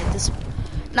chasing me at this point.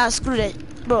 Nah, screw that,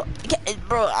 bro.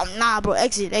 Nah, bro.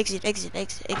 Exit.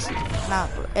 Nah,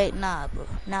 bro. Hey, nah, bro.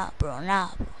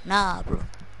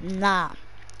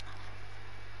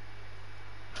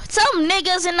 Some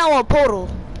niggas in our portal.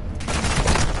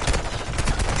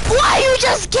 Why you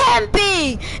just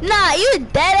camping? Nah, you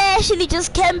dead actually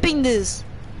just camping this.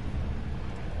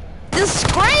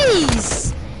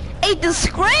 Disgrace. A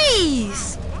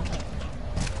disgrace!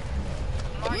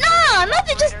 Nah,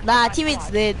 nothing just nah, teammates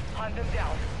did. Hunt them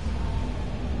down.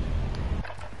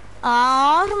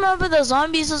 I remember the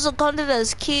zombies also counted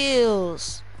as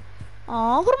kills.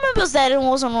 Oh, who remembers that it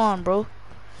wasn't on, bro?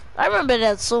 I remember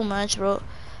that so much, bro.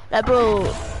 Like,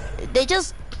 bro, they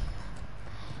just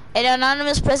an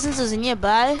anonymous presence is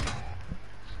nearby.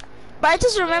 But I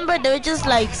just remember they were just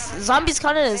like zombies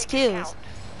counted as kills,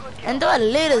 and they were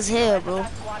lit as hell, bro.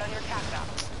 Squad on your tac map.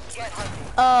 Get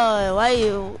hunting. Oh, why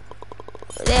you?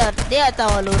 They are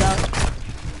our loadout.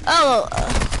 Oh,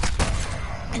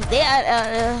 they're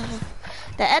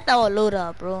at our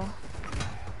loadout, bro.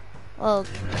 Oh,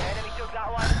 Enemy took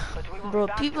that one, but we will bro, be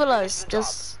back people to are finish the job.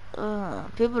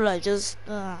 just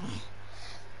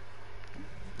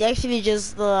they actually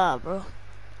just bro.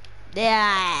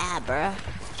 Yeah, bro.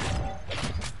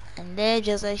 And they're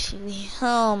just actually,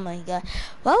 oh my god,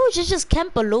 why would you just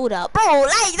camp a loadout, bro?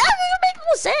 Like that doesn't make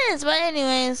no sense. But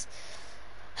anyways,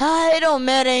 it don't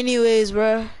matter anyways,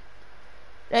 bro.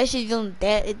 That shit don't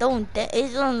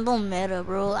matter,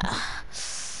 bro.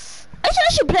 Actually,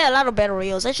 I should play a lot of battle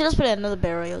royals. Actually, let's play another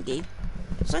battle royale game.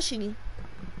 It's actually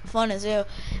fun as hell.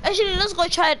 Actually, let's go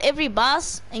try out every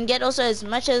boss and get also as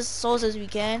much as souls as we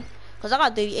can. Cause I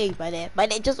got 38 by that. By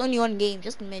that, just only one game.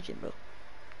 Just imagine, bro.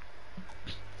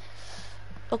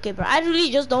 Okay, bro. I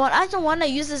really just don't want. I don't want to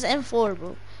use this M4,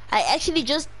 bro. I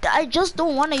just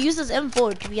don't want to use this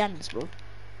M4, to be honest, bro.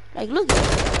 Like, look.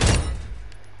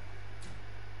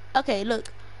 Okay,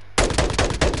 look.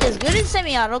 It's good in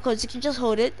semi-auto because you can just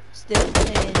hold it still.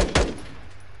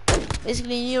 And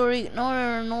basically,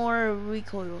 no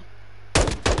recoil.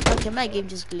 Okay, my game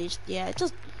just glitched. Yeah,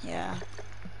 yeah.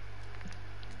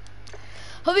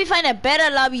 Hope we find a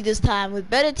better lobby this time with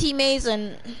better teammates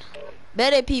and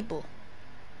better people.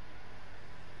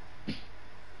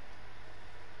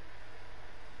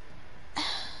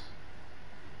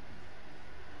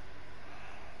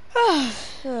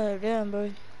 Oh, damn,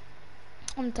 bro.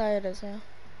 I'm tired as hell.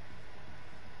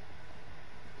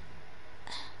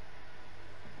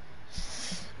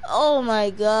 Oh my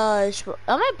gosh, bro.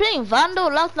 Am I playing Vando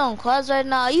Lockdown Cards right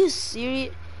now? Are you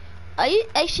serious? Are you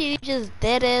actually just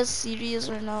dead ass serious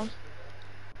right now?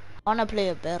 I wanna play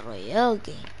a Battle Royale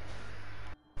game.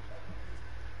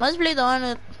 Let's play the one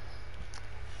with...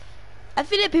 I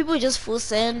feel like people just full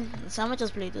send, so I'ma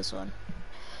just play this one.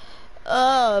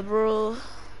 Bro.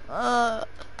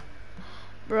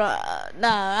 Bro,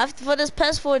 nah, for this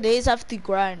past 4 days, I have to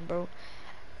grind, bro.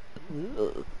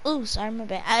 Ooh, sorry, my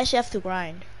bad. I actually have to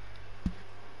grind.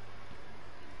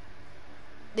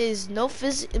 There's no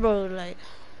bro, like...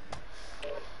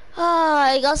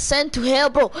 I got sent to hell,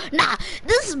 bro. Nah,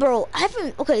 bro, I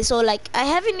haven't, okay, so, like, I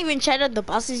haven't even tried out the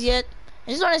bosses yet.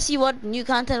 I just want to see what new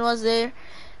content was there.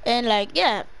 And, like,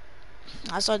 yeah,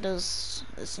 I saw those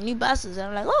new bosses, and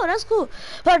I'm like, oh, that's cool.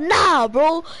 But nah,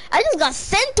 bro, I just got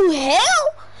sent to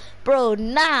hell? Bro,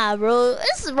 nah, bro,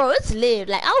 it's lit.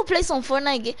 Like, I will play some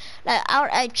Fortnite game. Like,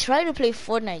 I try to play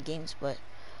Fortnite games, but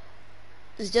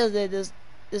it's just that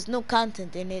there's no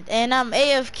content in it, and I'm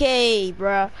AFK,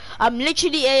 bro. I'm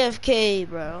literally AFK,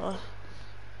 bro.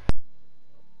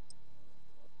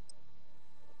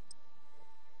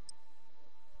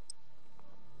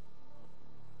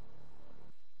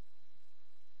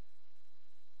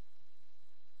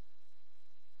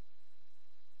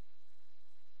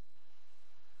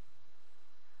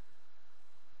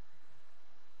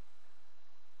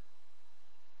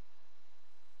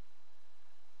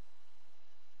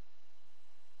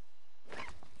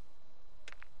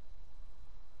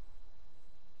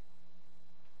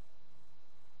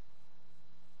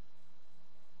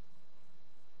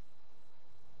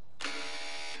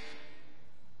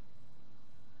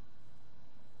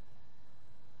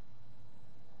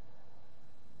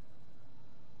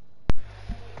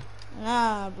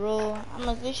 Nah, bro. I'm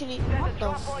literally, what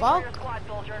the fuck?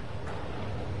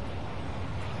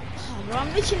 Bro,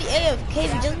 I'm literally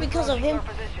AFK just because of him,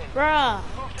 bro.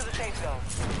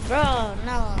 Bro,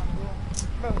 nah,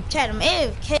 bro. Bro, chat, I'm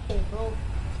AFK, bro.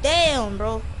 Damn,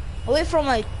 bro. Away from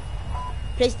my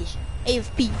PlayStation.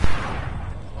 AFP.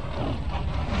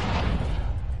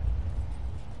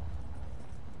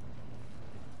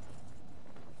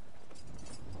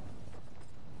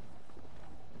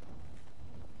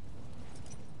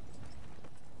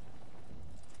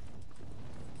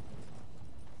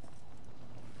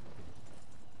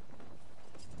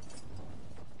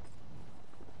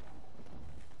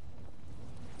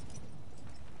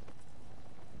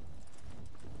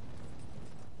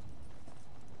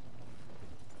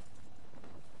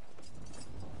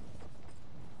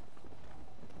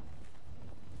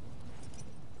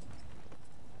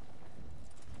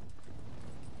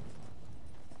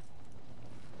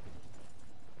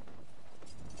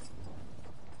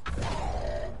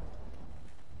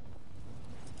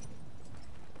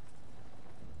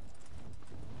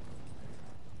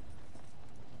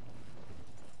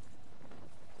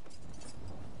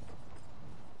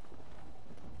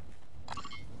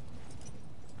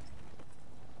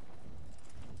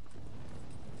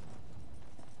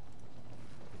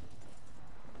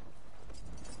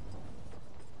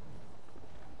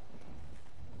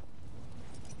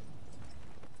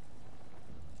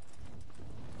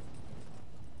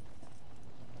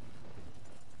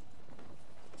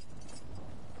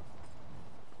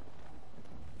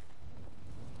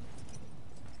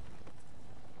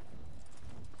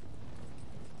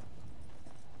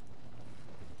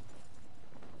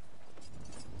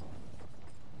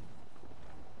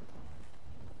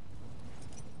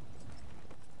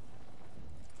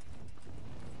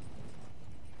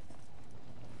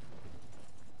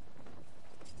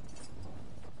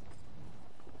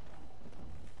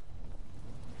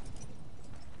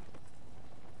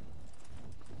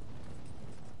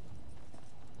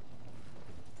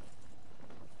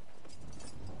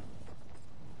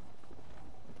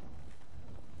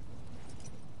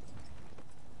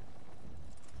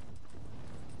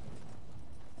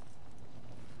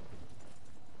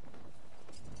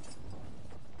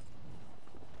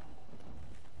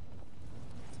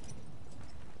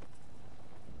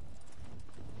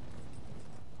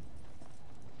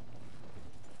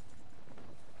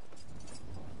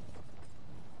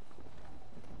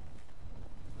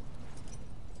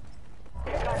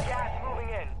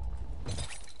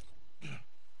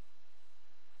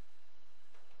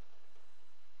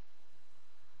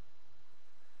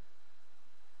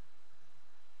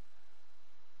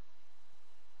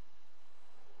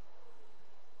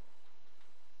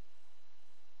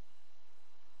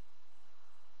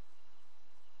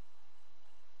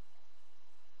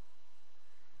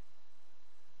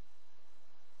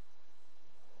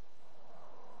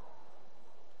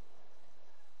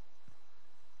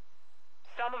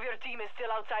 Some of your team is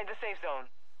still outside the safe zone.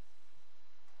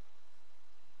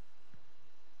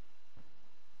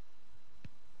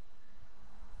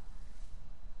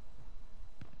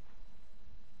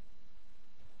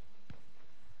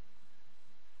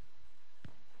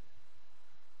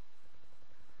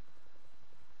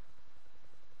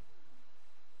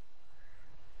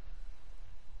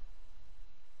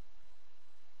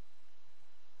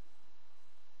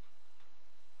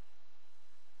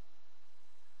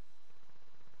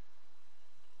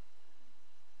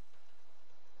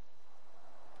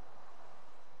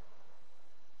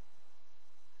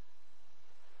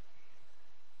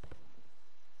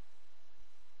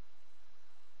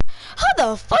 How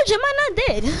the fudge am I not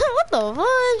dead? What the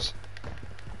fudge?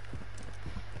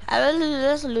 Alright,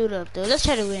 let's loot up though. Let's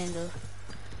try to win though.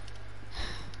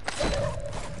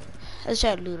 Let's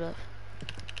try to loot up.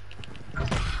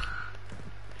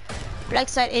 Black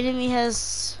side enemy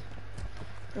has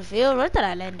revealed. Where did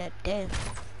I land that? Damn.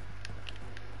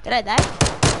 Did I die?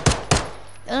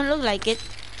 Doesn't look like it.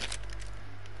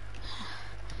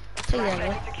 Take that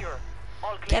away. Secure.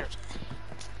 All clear. Capture.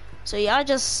 So y'all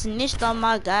just snitched on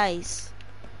my guys.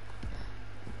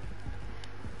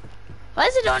 Why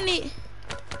is it only?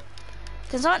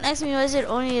 Can someone ask me why is it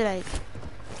only like?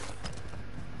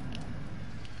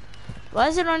 Why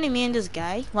is it only me and this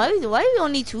guy? Why are we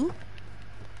only two?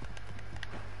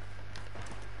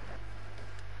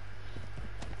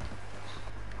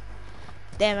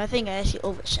 Damn, I think I actually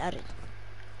overshot it.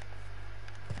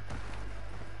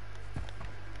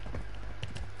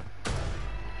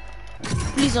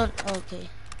 Please don't. Okay.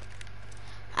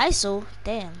 ISO.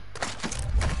 Damn.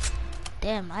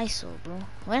 Damn ISO, bro.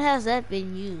 When has that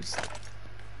been used?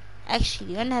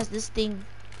 Actually, when has this thing,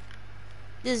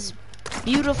 this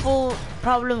beautiful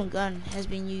problem gun has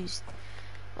been used?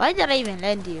 Why did I even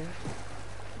land here?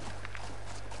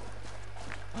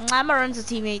 I'ma run to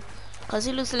teammate, cause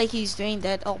he looks like he's doing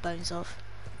that all by himself.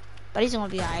 But he's gonna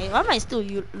be alright. Why am I still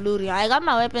looting? I got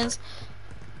my weapons.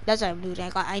 That's why I'm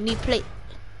looting. I need plate.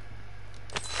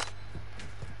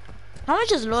 How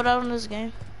much is loadout on this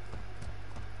game?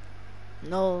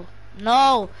 No.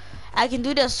 No. I can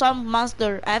do the swamp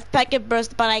monster. I have packet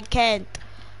burst, but I can't.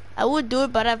 I would do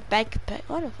it, but I have pack.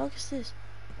 What the fuck is this?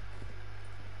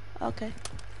 Okay.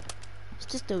 It's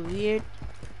just a weird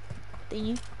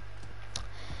thingy.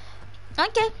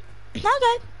 Okay.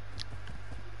 Okay.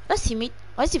 Let's see me.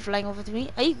 Why is he flying over to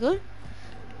me? Are you good?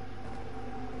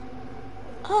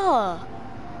 Oh.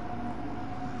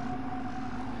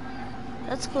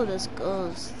 That's cool, there's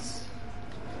ghosts.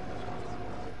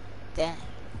 Damn.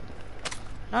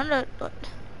 No, no, what?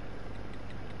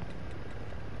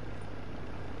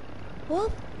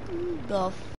 What the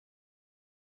f?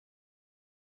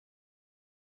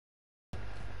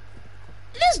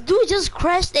 This dude just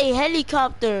crashed a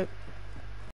helicopter.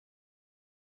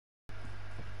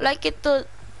 Like it the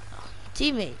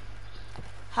teammate.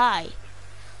 Hi.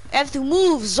 I have to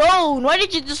move zone. Why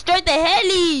did you destroy the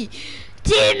heli?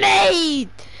 Teammate!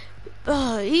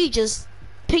 He just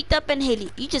picked up an heli.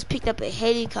 He just picked up a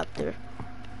helicopter.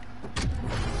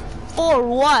 For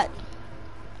what?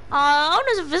 I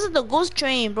want to visit the ghost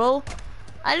train, bro.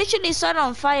 I literally saw it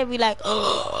on fire. Be like,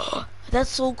 oh,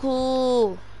 that's so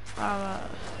cool,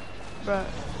 bro.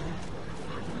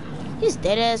 He's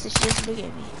dead ass. It's just look at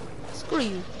me. Screw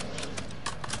you.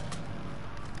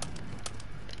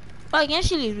 Oh, I can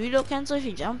actually reload cancel if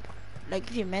you jump, like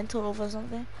if you mental over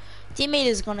something. Teammate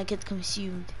is gonna get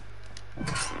consumed.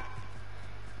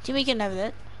 Teammate can have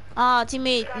that. Ah,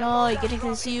 teammate, no, you're getting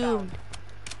consumed.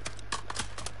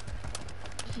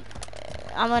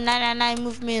 I'm a 999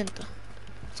 movement.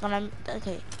 It's gonna,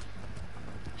 okay.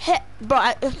 Hey,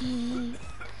 bro,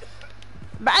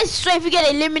 bro, I swear if you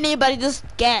get eliminated by this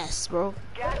gas, bro.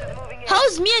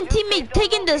 How's me and teammate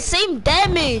taking the same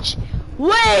damage?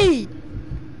 Wait!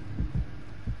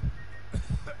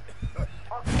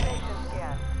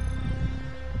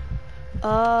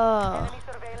 Oh,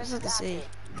 what's that to say?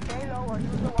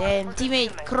 Damn,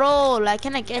 teammate, crawl. I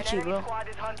cannot get you, bro.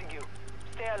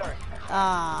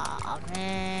 Ah,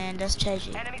 man, that's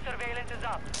tragic.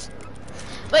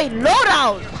 Wait,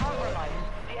 loadout!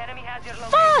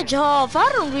 Fudge off,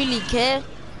 I don't really care.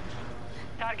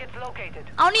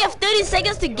 I only have 30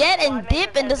 seconds to get and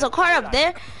dip, and there's a car up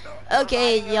there.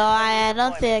 Okay, yo, I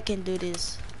don't think I can do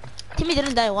this. Timmy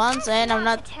didn't die once, and I'm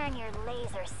not. Turn your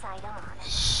laser sight on.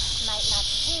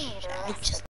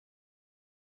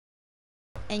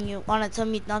 And you wanna tell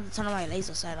me not to turn on my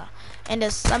laser sight on? And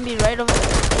there's somebody right over.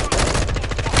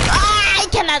 Ah, I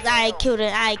cannot. I killed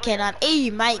it. I cannot. Hey,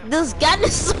 Mike, this gun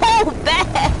is so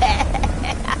bad.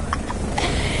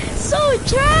 So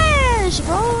trash,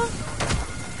 bro.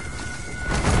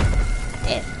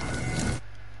 Eh.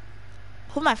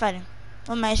 Who am I fighting?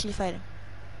 Who am I actually fighting?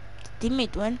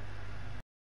 Teammate win.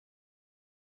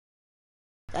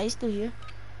 Are you still here?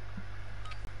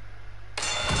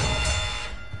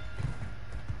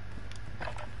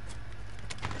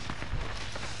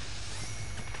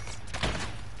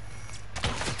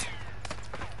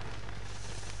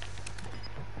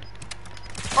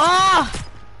 Oh!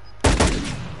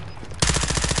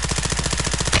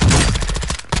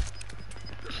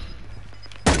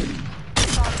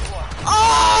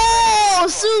 Oh,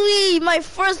 sweet! My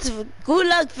first good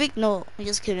luck Vic. No, I'm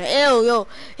just kidding. Yo,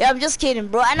 yeah, I'm just kidding,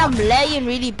 bro. And I'm lagging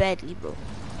really badly, bro.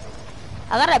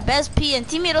 I got a best P and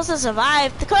teammate also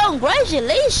survived.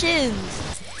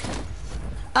 Congratulations!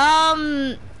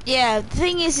 Yeah, the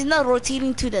thing is, he's not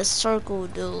rotating to the circle,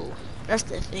 though. That's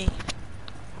the thing.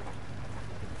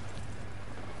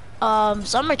 So I'm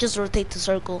gonna just rotate to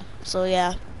circle. So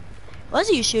yeah. What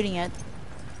are you shooting at?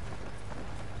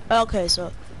 Okay,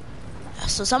 so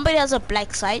somebody has a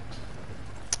black sight.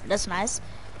 That's nice.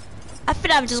 I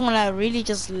feel I'm just gonna really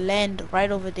just land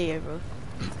right over there, bro.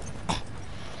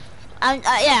 I'm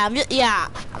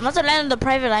about to land on the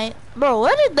private line, bro.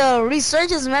 Where did the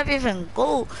researchers map even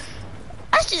go?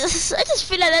 I just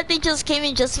feel like that thing just came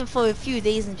in just for a few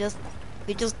days and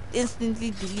they just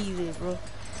instantly deleted it, bro.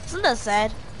 Isn't that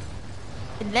sad?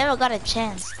 It never got a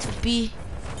chance to be.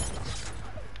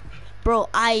 Bro,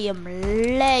 I am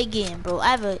lagging, bro. I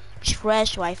have a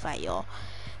trash Wi-Fi, y'all.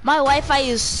 My Wi-Fi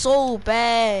is so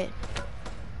bad.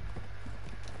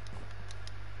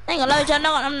 I ain't gonna lie with y'all,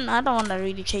 I don't wanna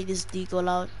really trade this deagle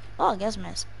out. Oh, gas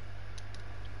mask.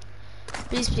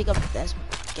 Please pick up this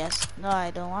gas. No, I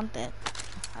don't want that.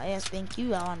 Oh, yes, thank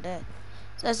you. I want that.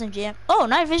 So that's some jam. Oh,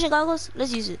 night vision goggles.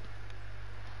 Let's use it.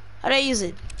 How do I use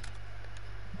it?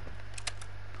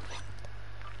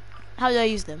 How do I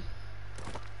use them?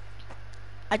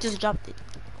 I just dropped it.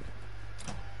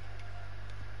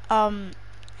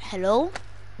 Hello?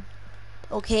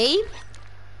 Okay.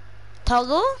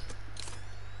 Toggle?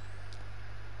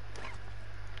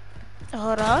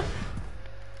 Hold on.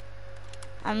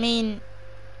 I mean,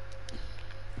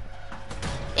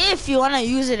 if you wanna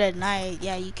use it at night,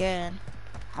 yeah, you can.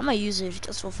 I'm gonna use it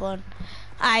just for fun.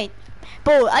 Alright.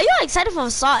 Bro, are you excited for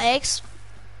Saw X?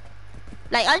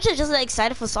 Like, aren't you just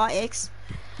excited for Saw X?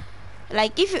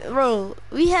 Like, bro,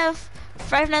 we have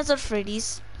Five Nights at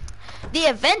Freddy's. The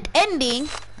event ending.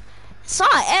 Saw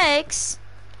X.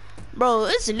 Bro,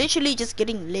 it's literally just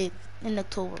getting lit in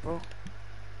October, bro.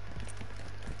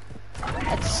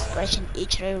 That's scratching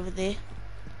itch right over there.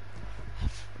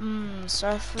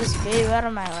 Surface Bay, where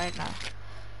am I right now?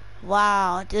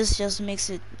 Wow, this just makes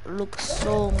it look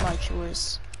so much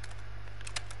worse.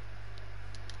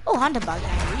 Oh, Hunter Bug,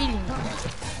 I really need that.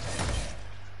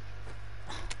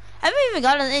 I haven't even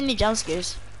gotten any jump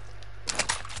scares.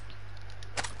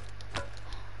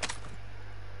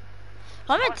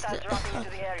 I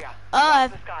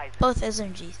have both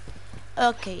SMGs.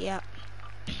 Okay, yeah.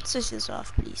 Switch this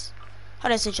off, please. How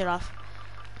do I switch it off?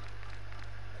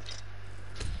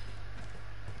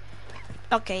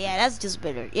 Okay, yeah, that's just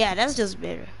better. Yeah, that's just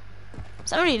better.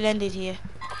 Somebody landed here.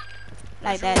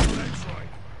 Like that.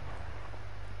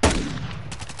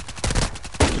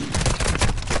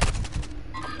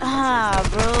 Ah,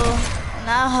 bro.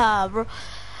 Nah, bro.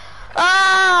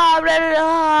 I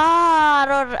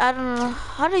don't know.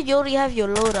 How did you already have your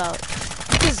loadout?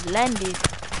 You just landed.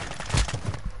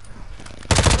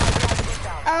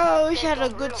 Oh, I wish I had a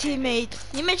good teammate.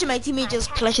 You mentioned my teammate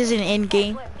just clutches in end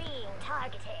game.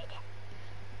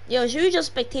 Yo, should we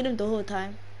just spectate him the whole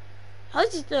time? How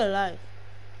is he still alive?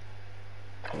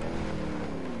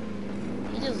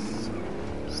 He just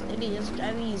steady just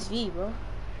driving his V, bro.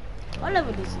 What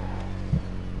level is he?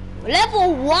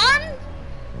 Level 1?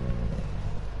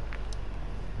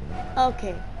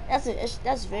 Okay, that's it.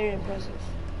 That's very impressive.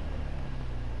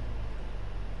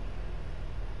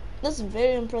 That's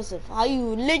very impressive. How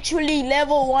you literally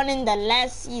level 1 in the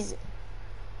last season.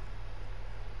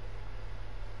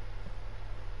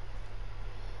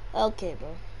 Okay,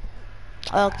 bro.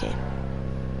 Okay.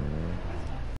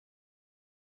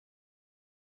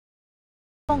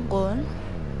 Gun?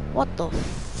 What the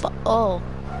fuck? Oh.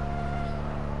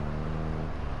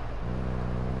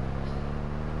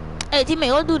 Hey, teammate,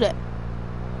 don't do that.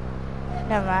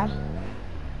 Never mind.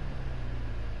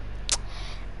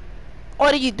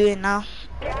 What are you doing now?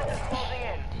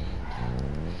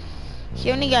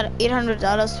 He only got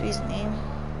 $800 for his name.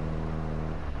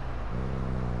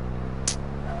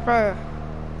 Bro.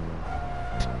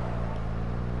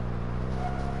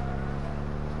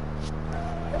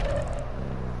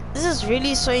 This is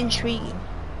really so intriguing.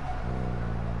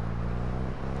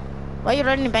 Why are you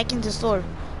running back into the store?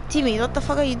 Teammate, what the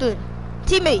fuck are you doing?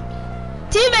 Teammate!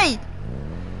 Teammate!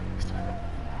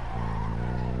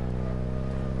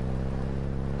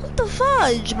 What the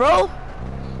fudge, bro?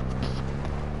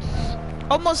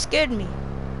 Almost scared me.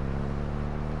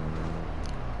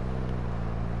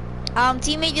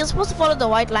 Teammate, you're supposed to follow the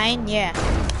white line. Yeah.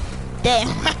 Damn.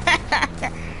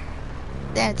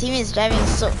 Damn, teammate's driving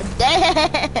so...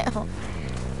 Damn.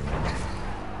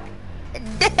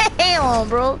 Damn,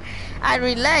 bro. I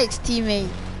relax, teammate.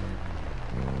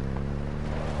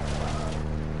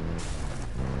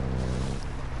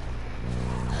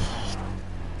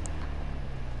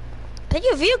 Take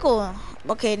your vehicle.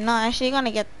 Okay, no, actually you're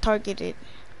gonna get targeted.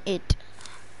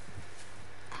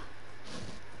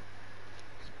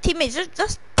 Teammates,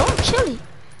 just don't chill.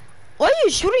 What are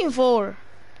you shooting for?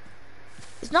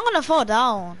 It's not gonna fall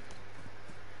down.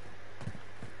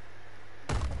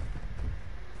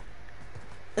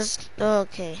 It's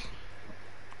okay.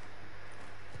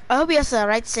 I hope he has the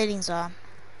right settings on.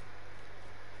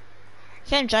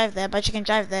 Can't drive that, but you can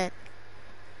drive that.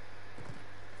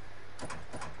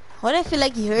 What I feel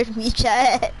like you heard me,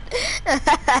 chat.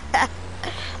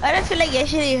 What I feel like you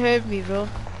actually heard me, bro.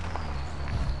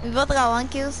 We both got 1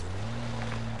 kills.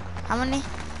 How many?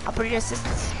 Operator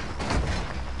assists.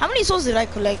 How many souls did I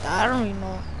collect? I don't even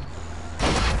know.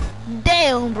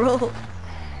 Damn, bro.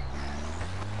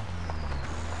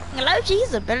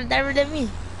 He's a better diver than me.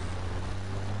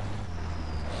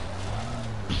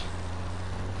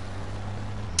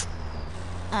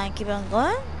 I keep on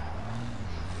going.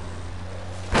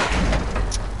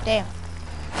 Damn.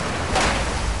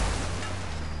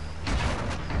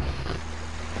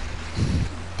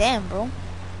 Damn, bro.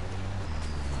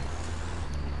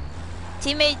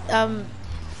 Teammate,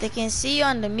 they can see you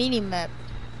on the mini map.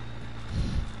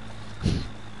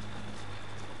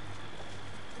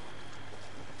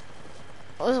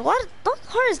 What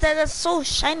car is that? That's so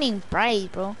shining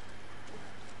bright, bro.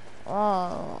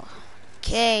 Oh,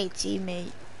 okay,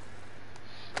 teammate.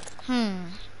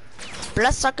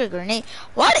 Bloodsucker grenade.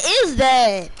 What is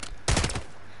that?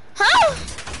 Huh?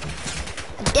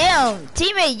 Damn,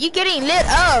 teammate, you getting lit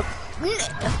up.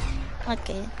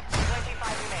 Okay.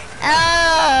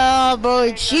 Oh,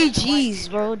 bro, GG's,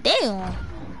 bro. Damn.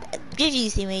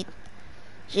 GG's, teammate.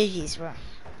 GG's, bro.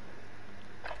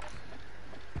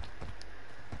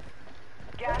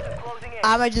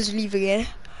 I might just leave again.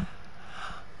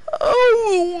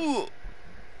 Oh.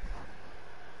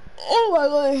 Oh my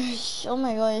gosh. Oh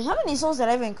my gosh. How many souls did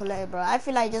I even collect, bro? I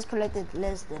feel like I just collected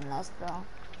less than last round.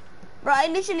 Bro, I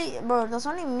literally, bro, that's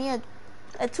only me a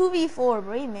 2v4,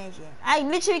 bro. Imagine. I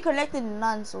literally collected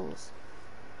none souls.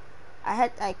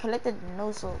 I collected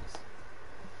no souls.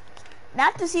 Now I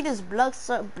have to see this blood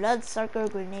sucker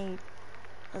grenade,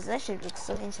 cause that shit looks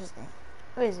so interesting.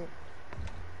 Where is it?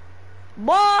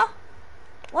 Boy,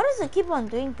 why does it keep on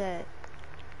doing that?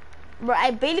 Bro,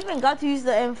 I barely even got to use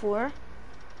the M4.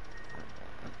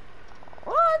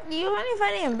 What? You only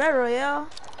find it in Battle Royale?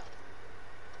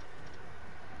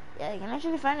 Yeah, you can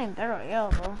actually find it in Battle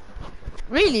Royale, bro.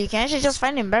 Really? You can actually just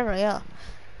find it in Battle Royale.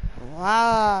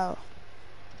 Wow.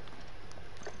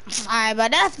 Alright,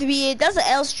 but that has to be it. That's an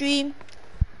L stream.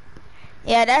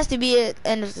 Yeah, that has to be it.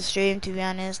 End of the stream, to be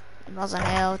honest. It was an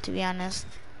L, to be honest.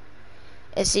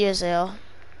 It's serious L.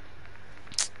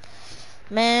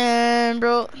 Man,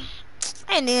 bro.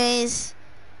 Anyways.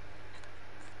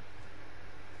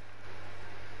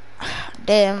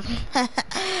 Damn.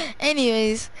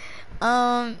 Anyways.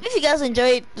 If you guys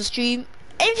enjoyed the stream,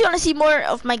 and if you want to see more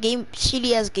of my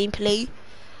shitty ass gameplay,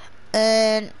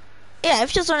 and yeah, if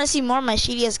you just want to see more of my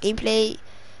shitty ass gameplay,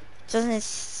 just want to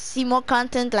see more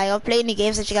content, like I'll play any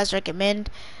games that you guys recommend,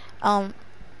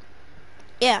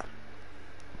 yeah.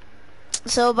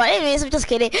 So, but anyways, I'm just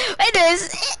kidding. Anyways,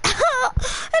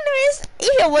 if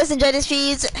you guys enjoyed this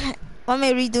feed, why am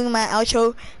I redoing my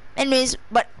outro? Anyways,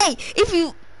 but hey, if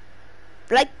you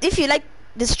like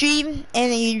the stream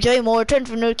and you enjoy more, turn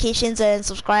for notifications and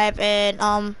subscribe,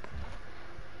 and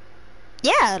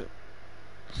yeah,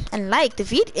 and like the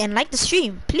video and like the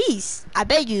stream, please. I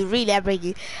beg you, really, I beg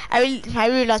you. I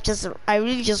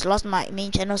really just lost my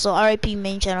main channel, so RIP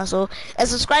main channel. So a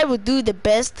subscribe would do the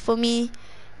best for me,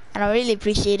 and I really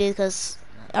appreciate it, because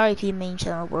RIP main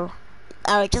channel, bro.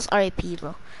 Just RIP,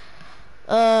 bro.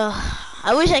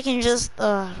 I wish I can just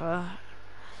bro.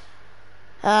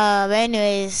 But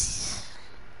anyways,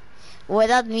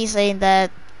 without me saying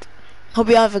that, hope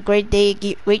you have a great day,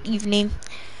 great evening.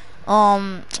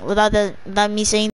 Without me saying